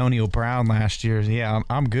Antonio Brown last year. Yeah,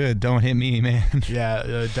 I'm good. Don't hit me, man.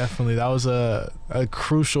 Yeah, definitely. That was a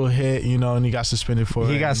crucial hit, and he got suspended for it.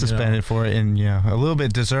 He got suspended for it, and a little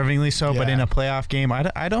bit deservingly so. Yeah. But in a playoff game,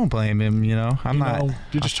 I don't blame him. You're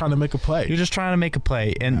just trying to make a play. You're just trying to make a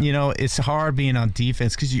play, and it's hard being on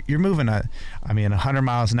defense because you're moving 100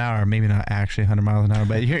 miles an hour. Maybe not actually 100 miles an hour,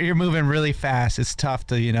 but you're moving really fast. It's tough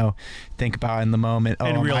to think about in the moment.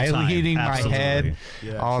 In real time. Am I leading my head?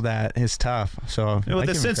 Yes. All that is tough. So with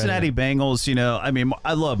the Cincinnati Bengals,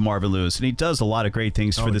 I love Marvin Lewis, and he does a lot of great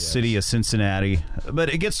things for the city of Cincinnati.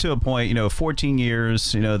 But it gets to a point, 14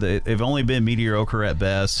 years, they've only been mediocre at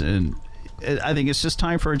best, and I think it's just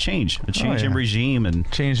time for a change in regime, and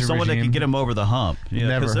someone that can get them over the hump.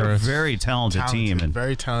 Because they're a very talented team.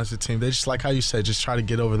 Very talented team. They just, like how you said, just try to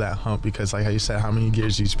get over that hump because, like how you said, how many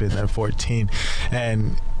years you've been there? 14.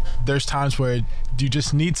 And there's times where you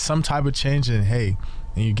just need some type of change, and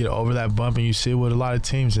you get over that bump, and you see it with a lot of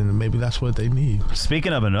teams, and maybe that's what they need.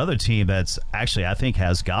 Speaking of another team that's actually, I think,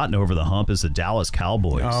 has gotten over the hump is the Dallas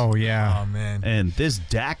Cowboys. Oh, yeah. Oh, man. And this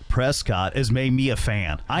Dak Prescott has made me a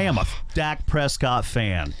fan. I am a Dak Prescott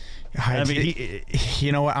fan.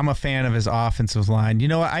 You know what? I'm a fan of his offensive line. You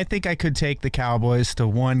know what? I think I could take the Cowboys to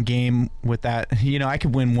one game with that. I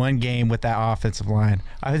could win one game with that offensive line.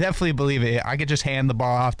 I definitely believe it. I could just hand the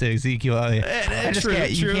ball off to Ezekiel Elliott. True.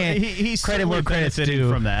 He's credit where credit's due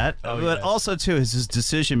from that. But also, too, is his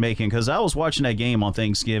decision-making. Because I was watching that game on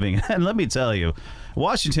Thanksgiving, and let me tell you,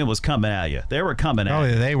 Washington was coming at you. They were coming at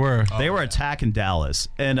you. Oh, they were. They were attacking Dallas.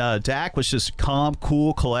 And Dak was just calm,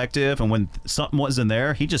 cool, collective. And when something wasn't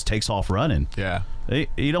there, he just takes off running. Yeah.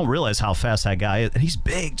 You don't realize how fast that guy is. And he's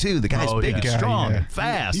big, too. The guy's big and strong and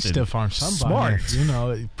fast. He still farms somebody. Smart. You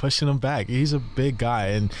know, pushing him back. He's a big guy.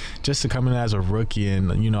 And just to come in as a rookie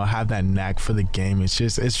and, you know, have that knack for the game, it's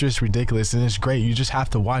just ridiculous. And it's great. You just have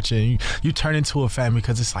to watch it. And you turn into a fan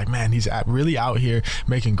because it's like, man, he's really out here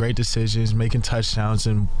making great decisions, making touchdowns,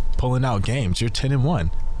 and pulling out games. You're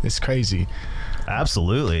 10-1. It's crazy.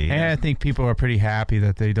 Absolutely. And I think people are pretty happy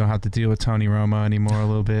that they don't have to deal with Tony Romo anymore a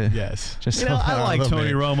little bit. Yes. Just I like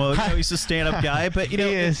Tony Romo. He's a stand-up guy, but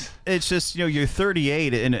it's just, you're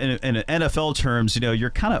 38 in NFL terms, you're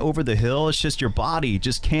kind of over the hill. It's just your body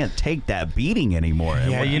just can't take that beating anymore.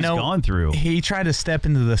 Yeah, what he's gone through. He tried to step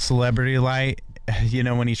into the celebrity light,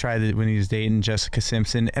 when he was dating Jessica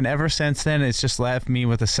Simpson, and ever since then it's just left me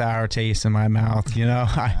with a sour taste in my mouth.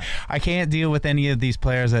 I can't deal with any of these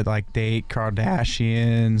players that like date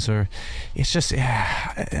Kardashians, or it's just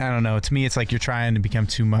I don't know. To me, it's like you're trying to become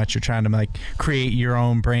too much. You're trying to like create your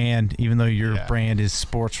own brand, even though your brand is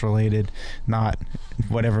sports related, not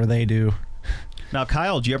whatever they do. Now,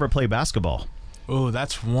 Kyle, did you ever play basketball? Oh,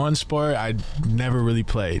 that's one sport I never really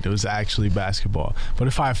played. It was actually basketball. But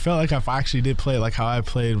if I actually did play, like how I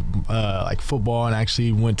played like football and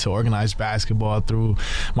actually went to organized basketball through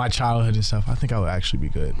my childhood and stuff, I think I would actually be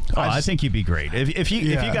good. I think you'd be great. If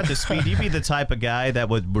you got the speed, you'd be the type of guy that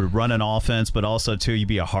would run an offense, but also, too, you'd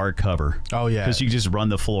be a hard cover. Oh, yeah. Because you just run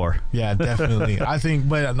the floor. Yeah, definitely. I think,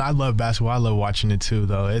 but I love basketball. I love watching it, too,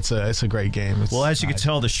 though. It's a great game. Well, as you can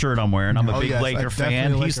tell, the shirt I'm wearing, I'm a big Laker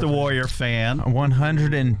fan. He's the Warrior fan.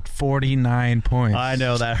 149 points. I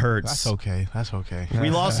know that hurts. That's okay. We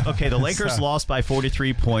lost. Okay, the Lakers lost by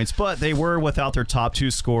 43 points, but they were without their top two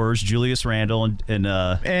scorers, Julius Randle and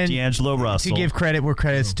D'Angelo Russell. To give credit where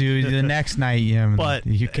credit's due, the next night, but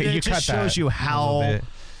it just shows you how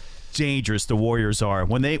dangerous the Warriors are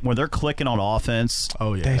when they're clicking on offense.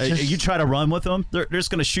 Oh yeah, you try to run with them, they're just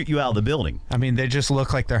going to shoot you out of the building. I mean, they just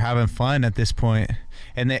look like they're having fun at this point.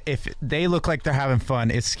 And if they look like they're having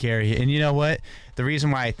fun, it's scary. And you know what? The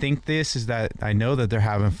reason why I think this is that I know that they're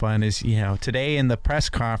having fun is, today in the press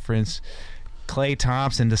conference, Klay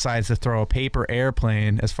Thompson decides to throw a paper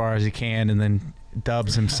airplane as far as he can and then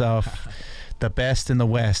dubs himself the best in the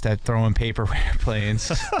West at throwing paper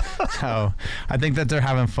airplanes. So I think that they're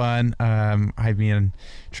having fun. I mean,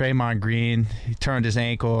 Draymond Green, he turned his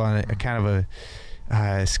ankle on a kind of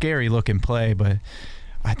a scary-looking play, but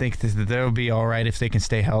I think they'll be all right if they can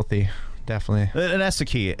stay healthy. Definitely. And that's the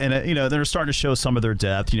key. And, they're starting to show some of their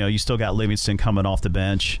depth. You still got Livingston coming off the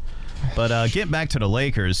bench. But getting back to the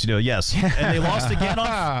Lakers, yes. And they lost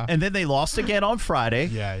again on Friday.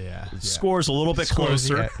 Yeah. Scores a little bit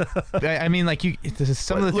closer. Yeah. I mean, like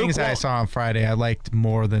some of the things that I saw on Friday, I liked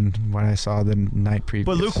more than what I saw the night previous.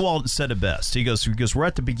 But Luke Walton said it best. He goes, we're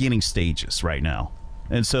at the beginning stages right now.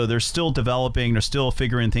 And so they're still developing. They're still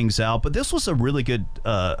figuring things out. But this was a really good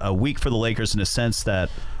a week for the Lakers in the sense that,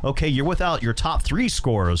 okay, you're without your top three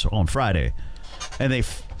scorers on Friday. And they,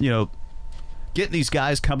 getting these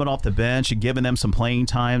guys coming off the bench and giving them some playing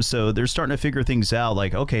time. So they're starting to figure things out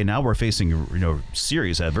like, okay, now we're facing,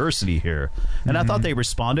 serious adversity here. And I thought they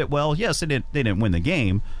responded well. Yes, they didn't win the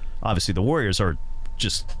game. Obviously, the Warriors are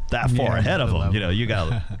just that far ahead of them. You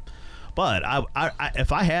got But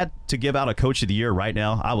if I had to give out a coach of the year right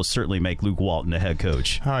now, I would certainly make Luke Walton the head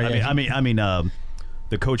coach. Oh, yeah. I mean,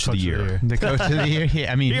 the coach of the year. The coach of the year.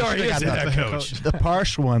 Yeah, I mean, he already is the head coach. The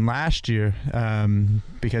partial one last year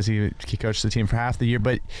because he coached the team for half the year.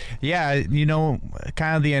 But yeah,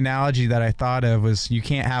 kind of the analogy that I thought of was you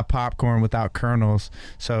can't have popcorn without kernels.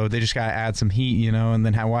 So they just got to add some heat, and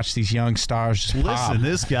then watch these young stars just pop. Listen,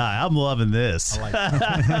 this guy, I'm loving this. I like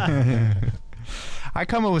that. I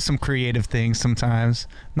come up with some creative things sometimes.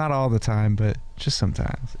 Not all the time, but just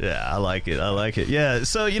sometimes. Yeah, I like it. Yeah,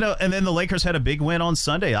 so, and then the Lakers had a big win on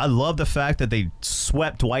Sunday. I love the fact that they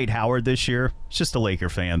swept Dwight Howard this year. It's just a Laker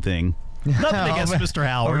fan thing. Nothing against Mr.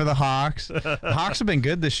 Howard. Over the Hawks. The Hawks have been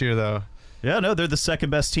good this year, though. Yeah, no, they're the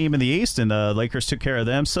second best team in the East, and the Lakers took care of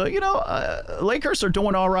them. So, Lakers are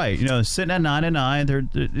doing all right. Sitting at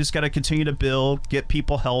 9-9, they just got to continue to build, get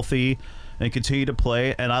people healthy, and continue to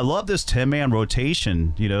play. And I love this 10-man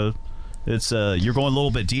rotation. It's you're going a little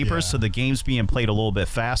bit deeper, so the game's being played a little bit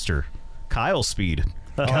faster. Kyle's speed.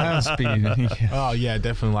 Speed. Oh yeah,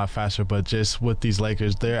 definitely a lot faster. But just with these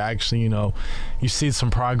Lakers, they're actually, you see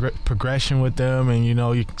some progression with them, and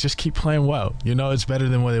you just keep playing well. It's better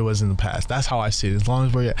than what it was in the past. That's how I see it. As long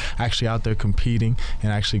as we're actually out there competing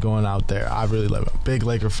and actually going out there, I really love it. Big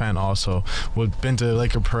Laker fan also. We've been to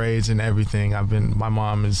Laker parades and everything. My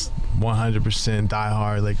mom is 100%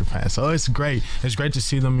 diehard Laker fan, so it's great. It's great to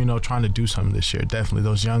see them, trying to do something this year. Definitely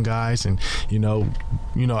those young guys, and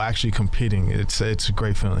actually competing. It's a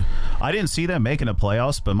great feeling. I didn't see them making the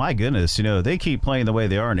playoffs, but my goodness, they keep playing the way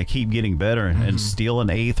they are and they keep getting better and steal an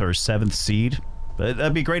 8th or 7th seed. But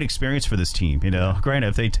that'd be a great experience for this team. Granted,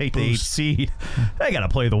 if they take the 8th seed, they got to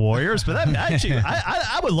play the Warriors. But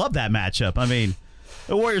I would love that matchup. I mean,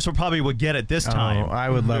 the Warriors would get it this time. I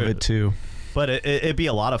would love it too. But it'd be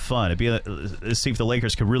a lot of fun. It'd be see if the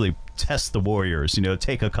Lakers could really test the Warriors.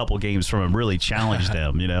 Take a couple games from them, really challenge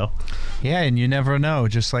them. Yeah, and you never know.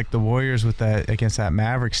 Just like the Warriors against that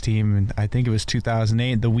Mavericks team, and I think it was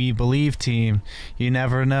 2008, the We Believe team. You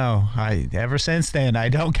never know. Ever since then, I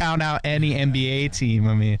don't count out any NBA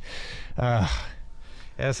team.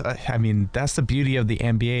 That's the beauty of the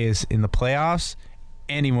NBA is in the playoffs,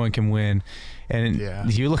 anyone can win. And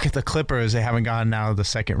you look at the Clippers, they haven't gotten out of the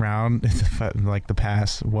second round like the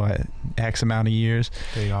past, X amount of years.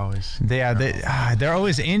 They're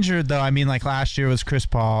always injured, though. Like last year was Chris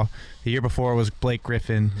Paul. The year before was Blake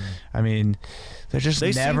Griffin. They're just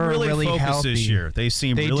never really healthy. This year. They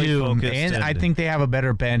seem really focused. And I think they have a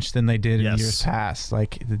better bench than they did in years past.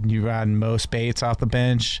 Like, you ran Mo Spates off the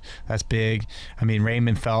bench. That's big.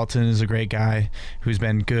 Raymond Felton is a great guy who's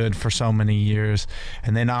been good for so many years.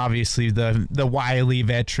 And then, obviously, the wily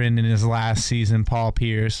veteran in his last season, Paul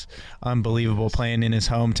Pierce. Unbelievable, playing in his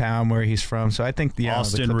hometown where he's from. So I think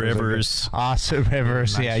Austin Rivers. Austin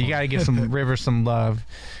Rivers. Yeah, you got to give some Rivers some love.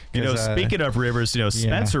 Speaking of Rivers,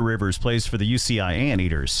 Spencer Rivers plays for the UCI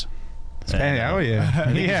Anteaters.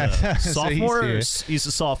 Yeah. Sophomore. He's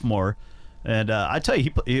a sophomore. And I tell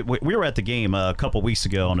you, we were at the game a couple weeks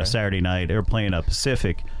ago on a Saturday night. They were playing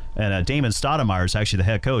Pacific. And Damon Stoudemire is actually the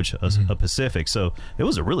head coach of Pacific. So it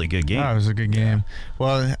was a really good game. Oh, it was a good game.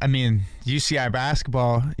 Well, UCI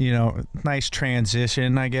basketball, nice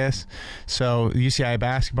transition, I guess. So UCI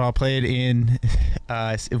basketball played in,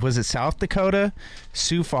 was it South Dakota?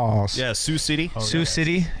 Sioux Falls. Yeah, Sioux City. Sioux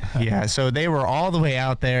City. Yeah, so they were all the way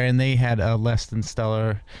out there, and they had a less than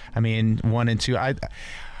stellar, 1 and 2.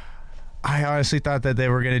 I honestly thought that they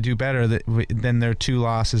were going to do better than their 2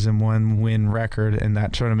 losses and 1 win record in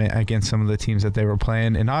that tournament against some of the teams that they were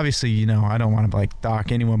playing. And obviously, I don't want to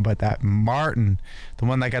dock anyone, but that Martin, the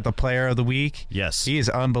one that got the Player of the Week, yes, he is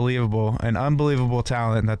unbelievable, an unbelievable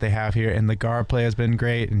talent that they have here. And the guard play has been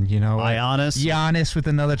great. And Giannis with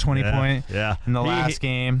another 20 point in the last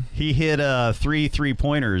game. He hit 3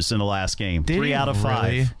 3-pointers in the last game. Did 3 out of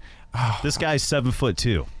 5. Really? This guy's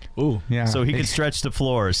 7'2". Ooh, yeah. So he can stretch the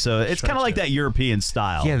floor. So it's kind of like that European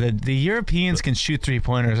style. Yeah, the Europeans can shoot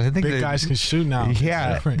 3-pointers. I think big guys can shoot now.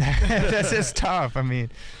 Yeah, that's just tough.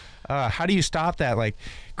 How do you stop that? Like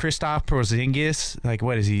Kristaps Porzingis,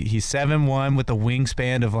 what is he? He's 7'1" with a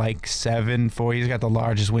wingspan of 7'4". He's got the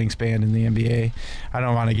largest wingspan in the NBA. I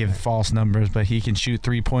don't want to give false numbers, but he can shoot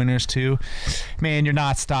 3-pointers too. Man, you're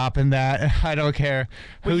not stopping that. I don't care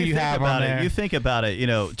who you have on there. You think about it.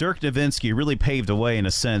 Dirk Nowitzki really paved the way in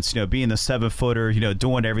a sense. Being the 7-footer,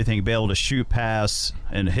 doing everything, be able to shoot, pass,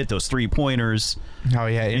 and hit those 3-pointers. Oh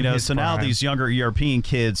yeah. So now these younger European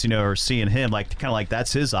kids, are seeing him kind of like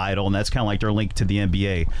that's his idol, and that's kind of like their link to the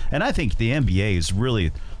NBA. And I think the NBA is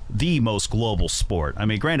really the most global sport.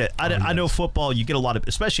 Granted, I know football, you get a lot of,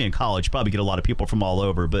 especially in college, you probably get a lot of people from all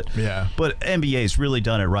over, but NBA's really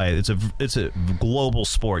done it right. It's a global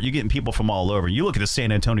sport. You're getting people from all over. You look at the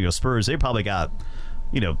San Antonio Spurs, they probably got,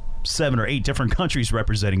 7 or 8 different countries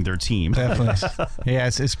representing their team. Definitely. Yeah,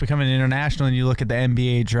 it's becoming international, and you look at the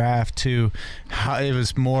NBA draft too, how it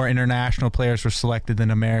was more international players were selected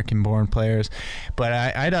than American-born players. But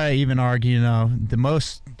I'd even argue, the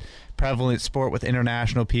most prevalent sport with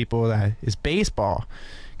international people is baseball.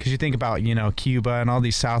 Because you think about, Cuba and all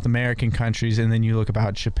these South American countries, and then you look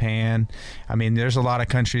about Japan. There's a lot of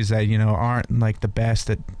countries that, aren't the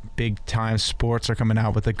best at big-time sports are coming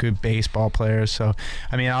out with the good baseball players. So,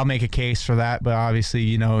 I'll make a case for that. But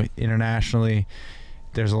obviously, internationally,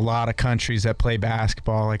 there's a lot of countries that play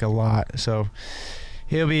basketball, a lot. So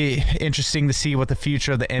it'll be interesting to see what the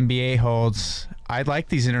future of the NBA holds. I like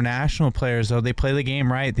these international players, though. They play the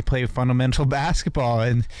game right. They play fundamental basketball,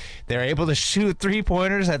 and they're able to shoot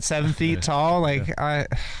 3-pointers at 7 feet tall.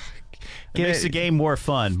 It makes the game more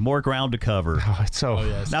fun, more ground to cover. Oh, it's so.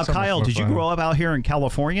 Now, Kyle, did you grow up out here in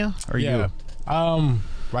California? Yeah.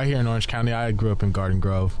 right here in Orange County. I grew up in Garden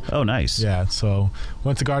Grove. Oh, nice. Yeah, so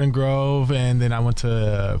went to Garden Grove, and then I went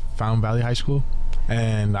to Fountain Valley High School.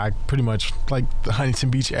 And I pretty much, like the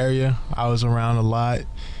Huntington Beach area, I was around a lot.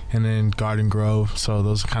 And then Garden Grove. So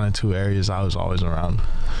those are kind of 2 areas I was always around.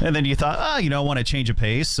 And then you thought, I want to change of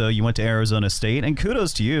pace. So you went to Arizona State. And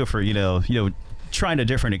kudos to you for, trying a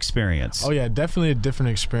different experience. Oh, yeah, definitely a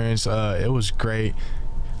different experience. It was great.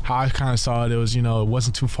 How I kind of saw it, it was, it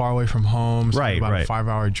wasn't too far away from home. So right, about a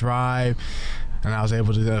 5-hour drive. And I was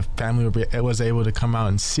able to, the family was able to come out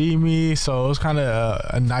and see me. So it was kind of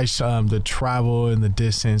a nice, the travel and the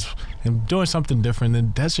distance and doing something different.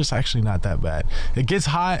 And that's just actually not that bad. It gets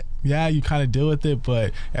hot. Yeah, you kind of deal with it.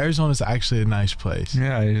 But Arizona's actually a nice place.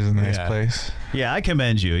 Yeah, it is a nice place. Yeah, I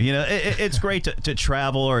commend you. It's great to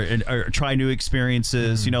travel or try new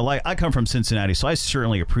experiences. Like I come from Cincinnati, so I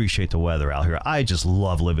certainly appreciate the weather out here. I just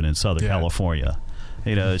love living in Southern California.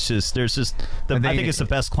 It's just I think it's the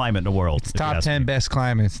best climate in the world. It's top 10 best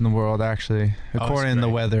climates in the world, actually, according to the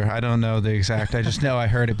weather. I don't know the exact. I just know I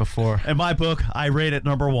heard it before. In my book, I rate it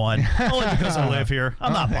number 1 only because I live here.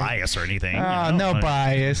 I'm not biased or anything. No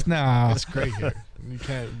bias. No, it's great here. You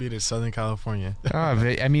can't beat it, Southern California.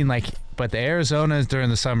 I mean, but the Arizonas during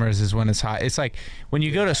the summers is when it's hot. It's like when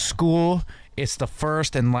you go to school. It's the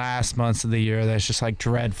first and last months of the year that's just like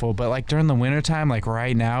dreadful, but like during the wintertime, like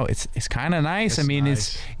right now, it's kind of nice.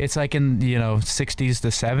 It's like in 60s to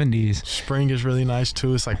 70s. Spring is really nice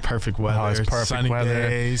too. It's like perfect weather. Oh, it's perfect sunny weather.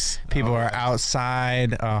 Days. People are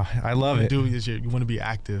outside. Oh, I love it. You want to be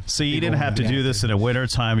active. So you didn't have to do this in the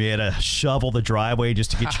wintertime. You had to shovel the driveway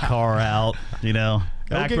just to get your car out.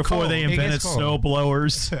 Back before they invented snow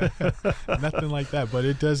blowers. Nothing like that, but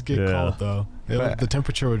it does get cold though. The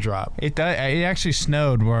temperature would drop. It does. It actually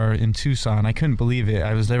snowed in Tucson. I couldn't believe it.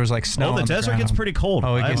 There was like snow. Oh, the desert gets pretty cold.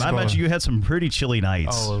 Oh, it gets cold. I imagine you had some pretty chilly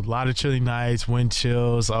nights. Oh, a lot of chilly nights, wind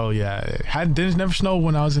chills. Oh yeah, it never snowed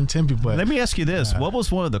when I was in Tempe. But let me ask you this: what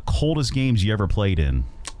was one of the coldest games you ever played in?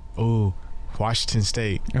 Oh, Washington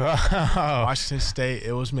State. Washington State.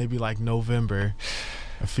 It was maybe like November.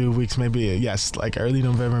 A few weeks, maybe, like early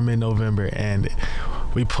November, mid-November, and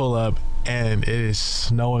we pull up, and it is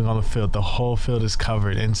snowing on the field. The whole field is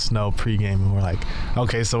covered in snow pregame, and we're like,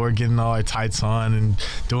 okay, so we're getting all our tights on and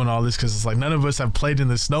doing all this because it's like none of us have played in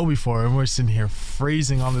the snow before, and we're sitting here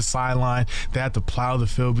freezing on the sideline. They had to plow the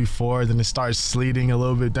field before, then it starts sleeting a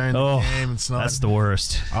little bit during the game and snowing. That's the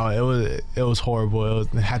worst. Oh, it was horrible.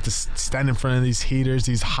 It had to stand in front of these heaters,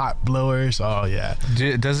 these hot blowers. Oh yeah.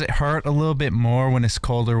 Does it hurt a little bit more when it's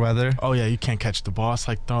colder weather? Oh yeah, you can't catch the ball.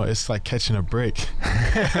 It's like catching a brick.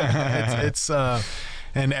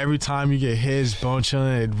 And every time you get hit, it's bone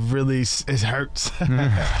chilling. It hurts. You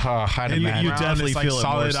definitely feel it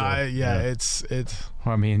solid more eye. so. Yeah, it's.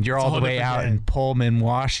 Well, I mean, you're all the way out in Pullman,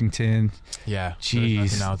 Washington. Yeah.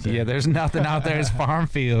 Jeez. There's nothing out there. It's farm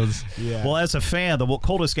fields. Yeah. Well, as a fan, the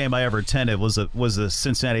coldest game I ever attended was the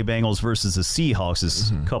Cincinnati Bengals versus the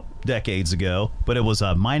Seahawks a couple decades ago, but it was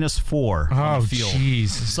a -4 on the field. Jeez.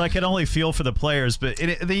 So I could only feel for the players, but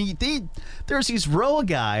there's these row of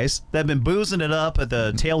guys that have been boozing it up at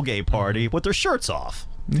the tailgate party with their shirts off.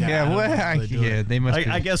 They must.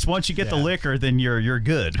 I guess once you get the liquor, then you're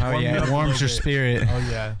good. Oh yeah, it warms your spirit. Oh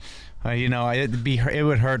yeah. It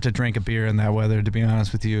would hurt to drink a beer in that weather. To be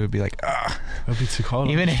honest with you, it'd be like, it'd be too cold.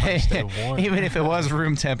 Even if it was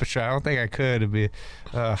room temperature, I don't think I could. It'd be,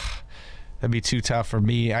 that'd be too tough for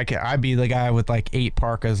me. I'd be the guy with like 8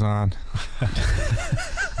 parkas on.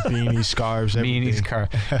 Beanies, scarves, everything.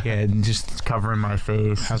 And just covering my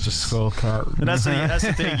face. How's the skull cut? And that's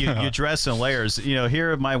the thing. You dress in layers.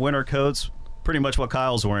 Here, my winter coats, pretty much what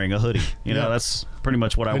Kyle's wearing, a hoodie. That's pretty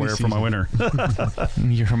much what I wear for my winter.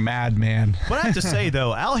 You're a madman. But I have to say,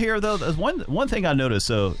 though, out here, though, one thing I noticed,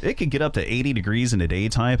 so it could get up to 80 degrees in the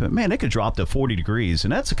daytime, but, man, it could drop to 40 degrees,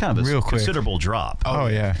 and that's kind of a considerable drop. Oh,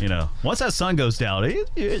 yeah. Once that sun goes down,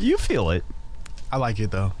 you feel it. I like it,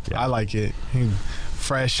 though. Yeah. I like it.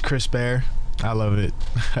 Fresh, crisp air. I love it.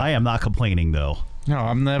 I am not complaining, though. No,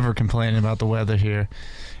 I'm never complaining about the weather here.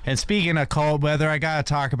 And speaking of cold weather, I got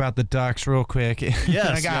to talk about the Ducks real quick.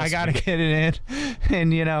 Yes, I got to get it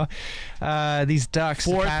in. And, these Ducks.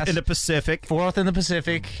 Fourth in the Pacific.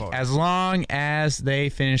 As long as they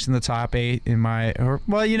finish in the top 8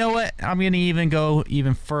 well, you know what? I'm going to even go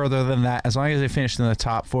even further than that. As long as they finish in the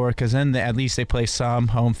top 4, because then at least they play some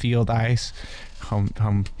home field ice.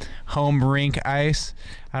 Home rink ice.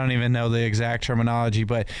 I don't even know the exact terminology,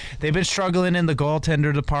 but they've been struggling in the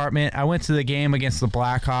goaltender department. I went to the game against the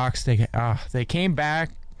Blackhawks. They came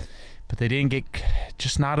back, but they didn't get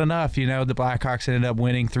just not enough. The Blackhawks ended up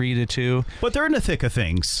winning 3-2. But they're in the thick of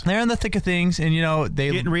things. They're in the thick of things, and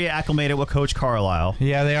they getting reacclimated with Coach Carlisle.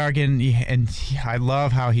 Yeah, they are getting, and I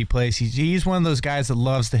love how he plays. He's one of those guys that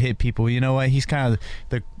loves to hit people. You know what? He's kind of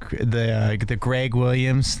the Greg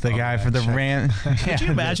Williams, the guy for the rant. Could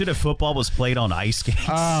you imagine if football was played on ice skates?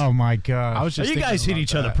 Oh my God! I was just you guys hit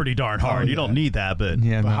each other pretty darn hard. You don't need that, but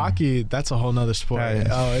hockey, that's a whole nother sport.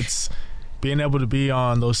 It's being able to be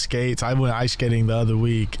on those skates. I went ice skating the other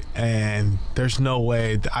week, and there's no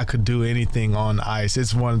way that I could do anything on ice.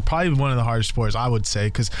 It's probably one of the hardest sports, I would say,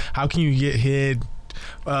 because how can you get hit,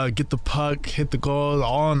 get the puck, hit the goal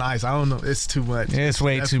all on ice? I don't know. It's too much. It's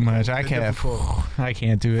way too much. I can't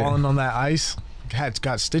do it. Falling on that ice,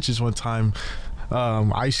 got stitches one time.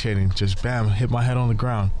 Ice skating, just bam, hit my head on the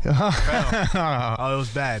ground. It was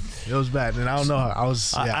bad. And I don't know.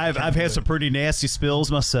 I've had some pretty nasty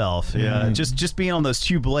spills myself. Yeah, just being on those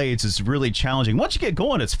two blades is really challenging. Once you get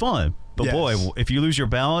going, it's fun. But boy, if you lose your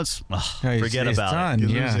balance, forget about it.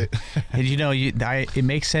 You lose it. And it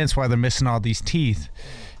makes sense why they're missing all these teeth.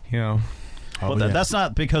 Well, that's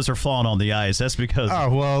not because they're falling on the ice. That's because a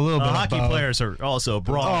little bit hockey players are also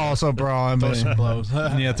brawling. Throw some blows.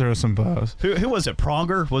 Throw some blows. Who was it?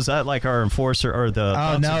 Pronger? Was that like our enforcer or the?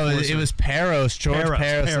 Oh no, it was Peros. George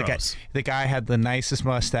Peros. The guy had the nicest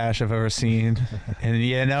mustache I've ever seen. And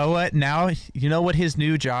you know what? Now you know what his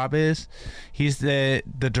new job is. He's the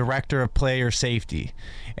director of player safety,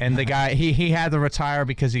 and the guy he had to retire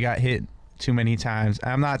because he got hit too many times.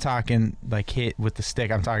 I'm not talking like hit with the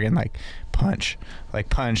stick. I'm talking like punched.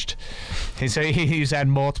 And so he's had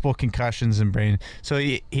multiple concussions in brain. So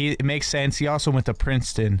it makes sense. He also went to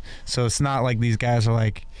Princeton. So it's not like these guys are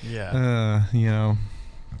like,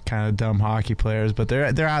 kind of dumb hockey players, but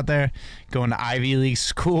they're out there going to Ivy League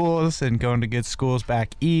schools and going to good schools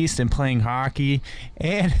back east and playing hockey.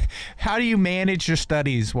 And how do you manage your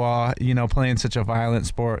studies while playing such a violent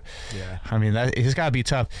sport? Yeah, I mean it's got to be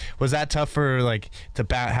tough. Was that tough for to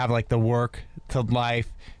have the work to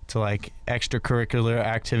life to extracurricular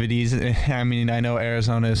activities? I mean, I know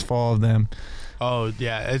Arizona is full of them. Oh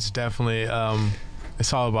yeah, it's definitely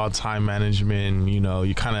it's all about time management.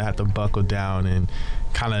 You kind of have to buckle down and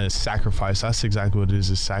kind of sacrifice. That's exactly what it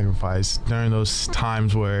is sacrifice. During those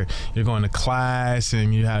times where you're going to class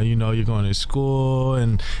and you're going to school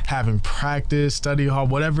and having practice, study hall,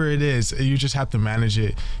 whatever it is, you just have to manage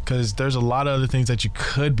it, because there's a lot of other things that you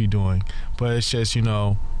could be doing, but it's just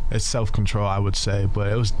it's self-control, I would say.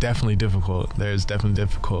 But it was definitely difficult. There's definitely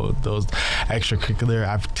difficult. Those extracurricular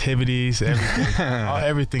activities,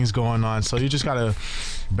 everything's going on. So you just got to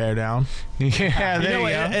bear down. Yeah, there you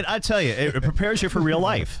go. And I tell you, it prepares you for real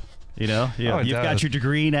life. You've got your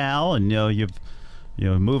degree now, and you've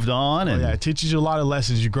moved on. And it teaches you a lot of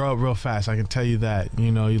lessons. You grow up real fast, I can tell you that.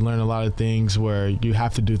 You learn a lot of things where you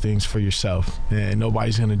have to do things for yourself, and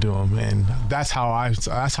nobody's going to do them. And that's how I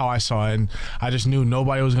saw it. And I just knew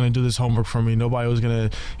nobody was going to do this homework for me. Nobody was going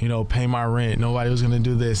to pay my rent. Nobody was going to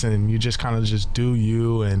do this. And you just kind of just do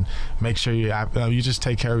you and make sure you just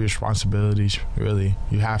take care of your responsibilities. Really,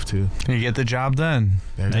 you have to. You get the job done.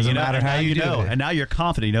 It doesn't matter how you do it. And now you're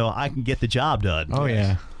confident. I can get the job done. Oh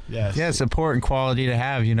yeah. Yes. Yeah, it's important quality to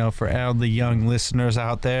have, for all the young listeners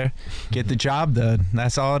out there. Get the job done.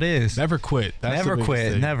 That's all it is. Never quit. Never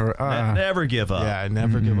quit. Never. Never give up. Yeah,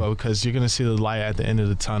 never give up, because you're going to see the light at the end of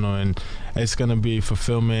the tunnel, and it's going to be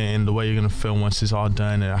fulfillment in the way you're going to feel once it's all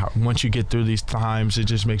done. And once you get through these times, it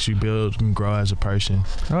just makes you build and grow as a person.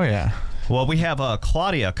 Oh, yeah. Well, we have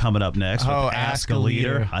Claudia coming up next with Ask a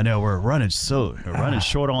Leader. I know we're running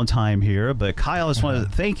short on time here, but Kyle, I just want to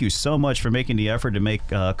thank you so much for making the effort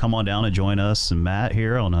to come on down and join us and Matt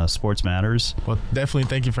here on Sports Matters. Well, definitely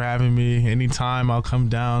thank you for having me. Anytime I'll come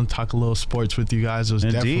down, talk a little sports with you guys. It was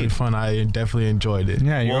definitely fun. I definitely enjoyed it.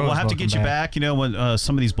 Yeah, we'll have to get you back, when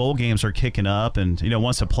some of these bowl games are kicking up, and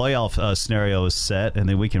once the playoff scenario is set, and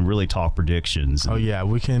then we can really talk predictions. Oh yeah,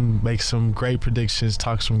 we can make some great predictions,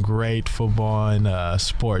 talk some great football and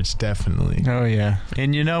sports, definitely. Oh yeah.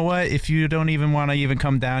 And you know what, if you don't even want to even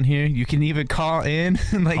come down here, you can even call in.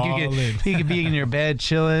 You could be in your bed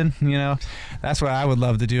chilling. That's what I would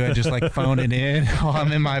love to do. I just phone it in while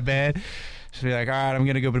I'm in my bed, just be like, all right, I'm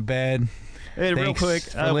gonna go to bed. Hey, real quick,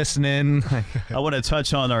 for listening. I want to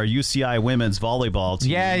touch on our UCI women's volleyball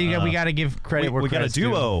team. Yeah, we got to give credit where we got a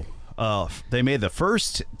duo. They made the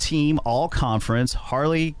first team all-conference.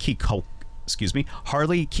 Harley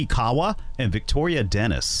Kikawa and Victoria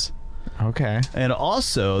Dennis. Okay. And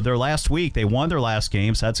also, their last week, they won their last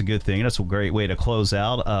game, so that's a good thing. That's a great way to close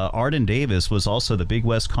out. Arden Davis was also the Big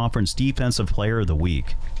West Conference Defensive Player of the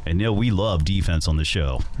Week. And, we love defense on the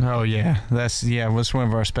show. Oh, yeah. That's one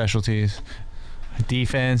of our specialties.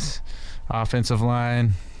 Defense, offensive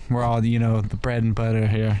line. We're all, the bread and butter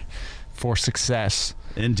here for success.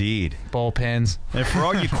 Indeed. Bullpens. And for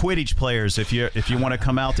all you Quidditch players, if you want to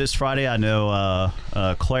come out this Friday, I know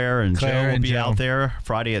Claire and Joe will be out there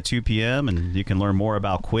Friday at 2 p.m. and you can learn more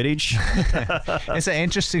about Quidditch. It's an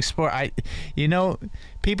interesting sport.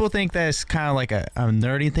 People think that it's kind of like a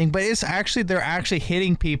nerdy thing, but it's actually they're actually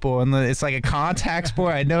hitting people, and it's like a contact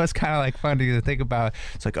sport. I know it's kind of like funny to think about.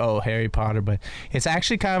 It's like, oh, Harry Potter, but it's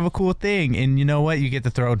actually kind of a cool thing. And you know what? You get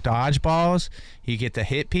to throw dodgeballs, you get to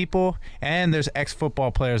hit people, and there's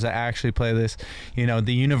ex-football players that actually play this.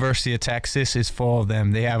 The University of Texas is full of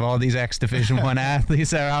them. They have all these ex-Division I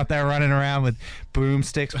athletes that are out there running around with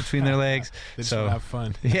broomsticks between their legs. They just want to have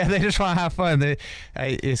fun. Yeah, they just want to have fun.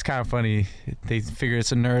 It's kind of funny. They figure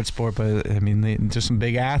it's a nerd sport, but there's some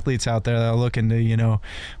big athletes out there that are looking to,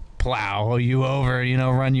 plow you over,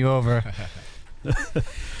 run you over.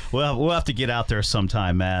 Well, we'll have to get out there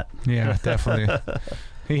sometime, Matt. Yeah, definitely.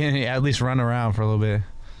 You can at least run around for a little bit.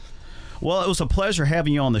 Well, it was a pleasure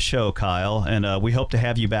having you on the show, Kyle, and we hope to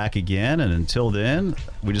have you back again. And until then,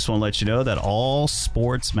 we just want to let you know that all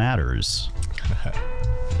sports matters.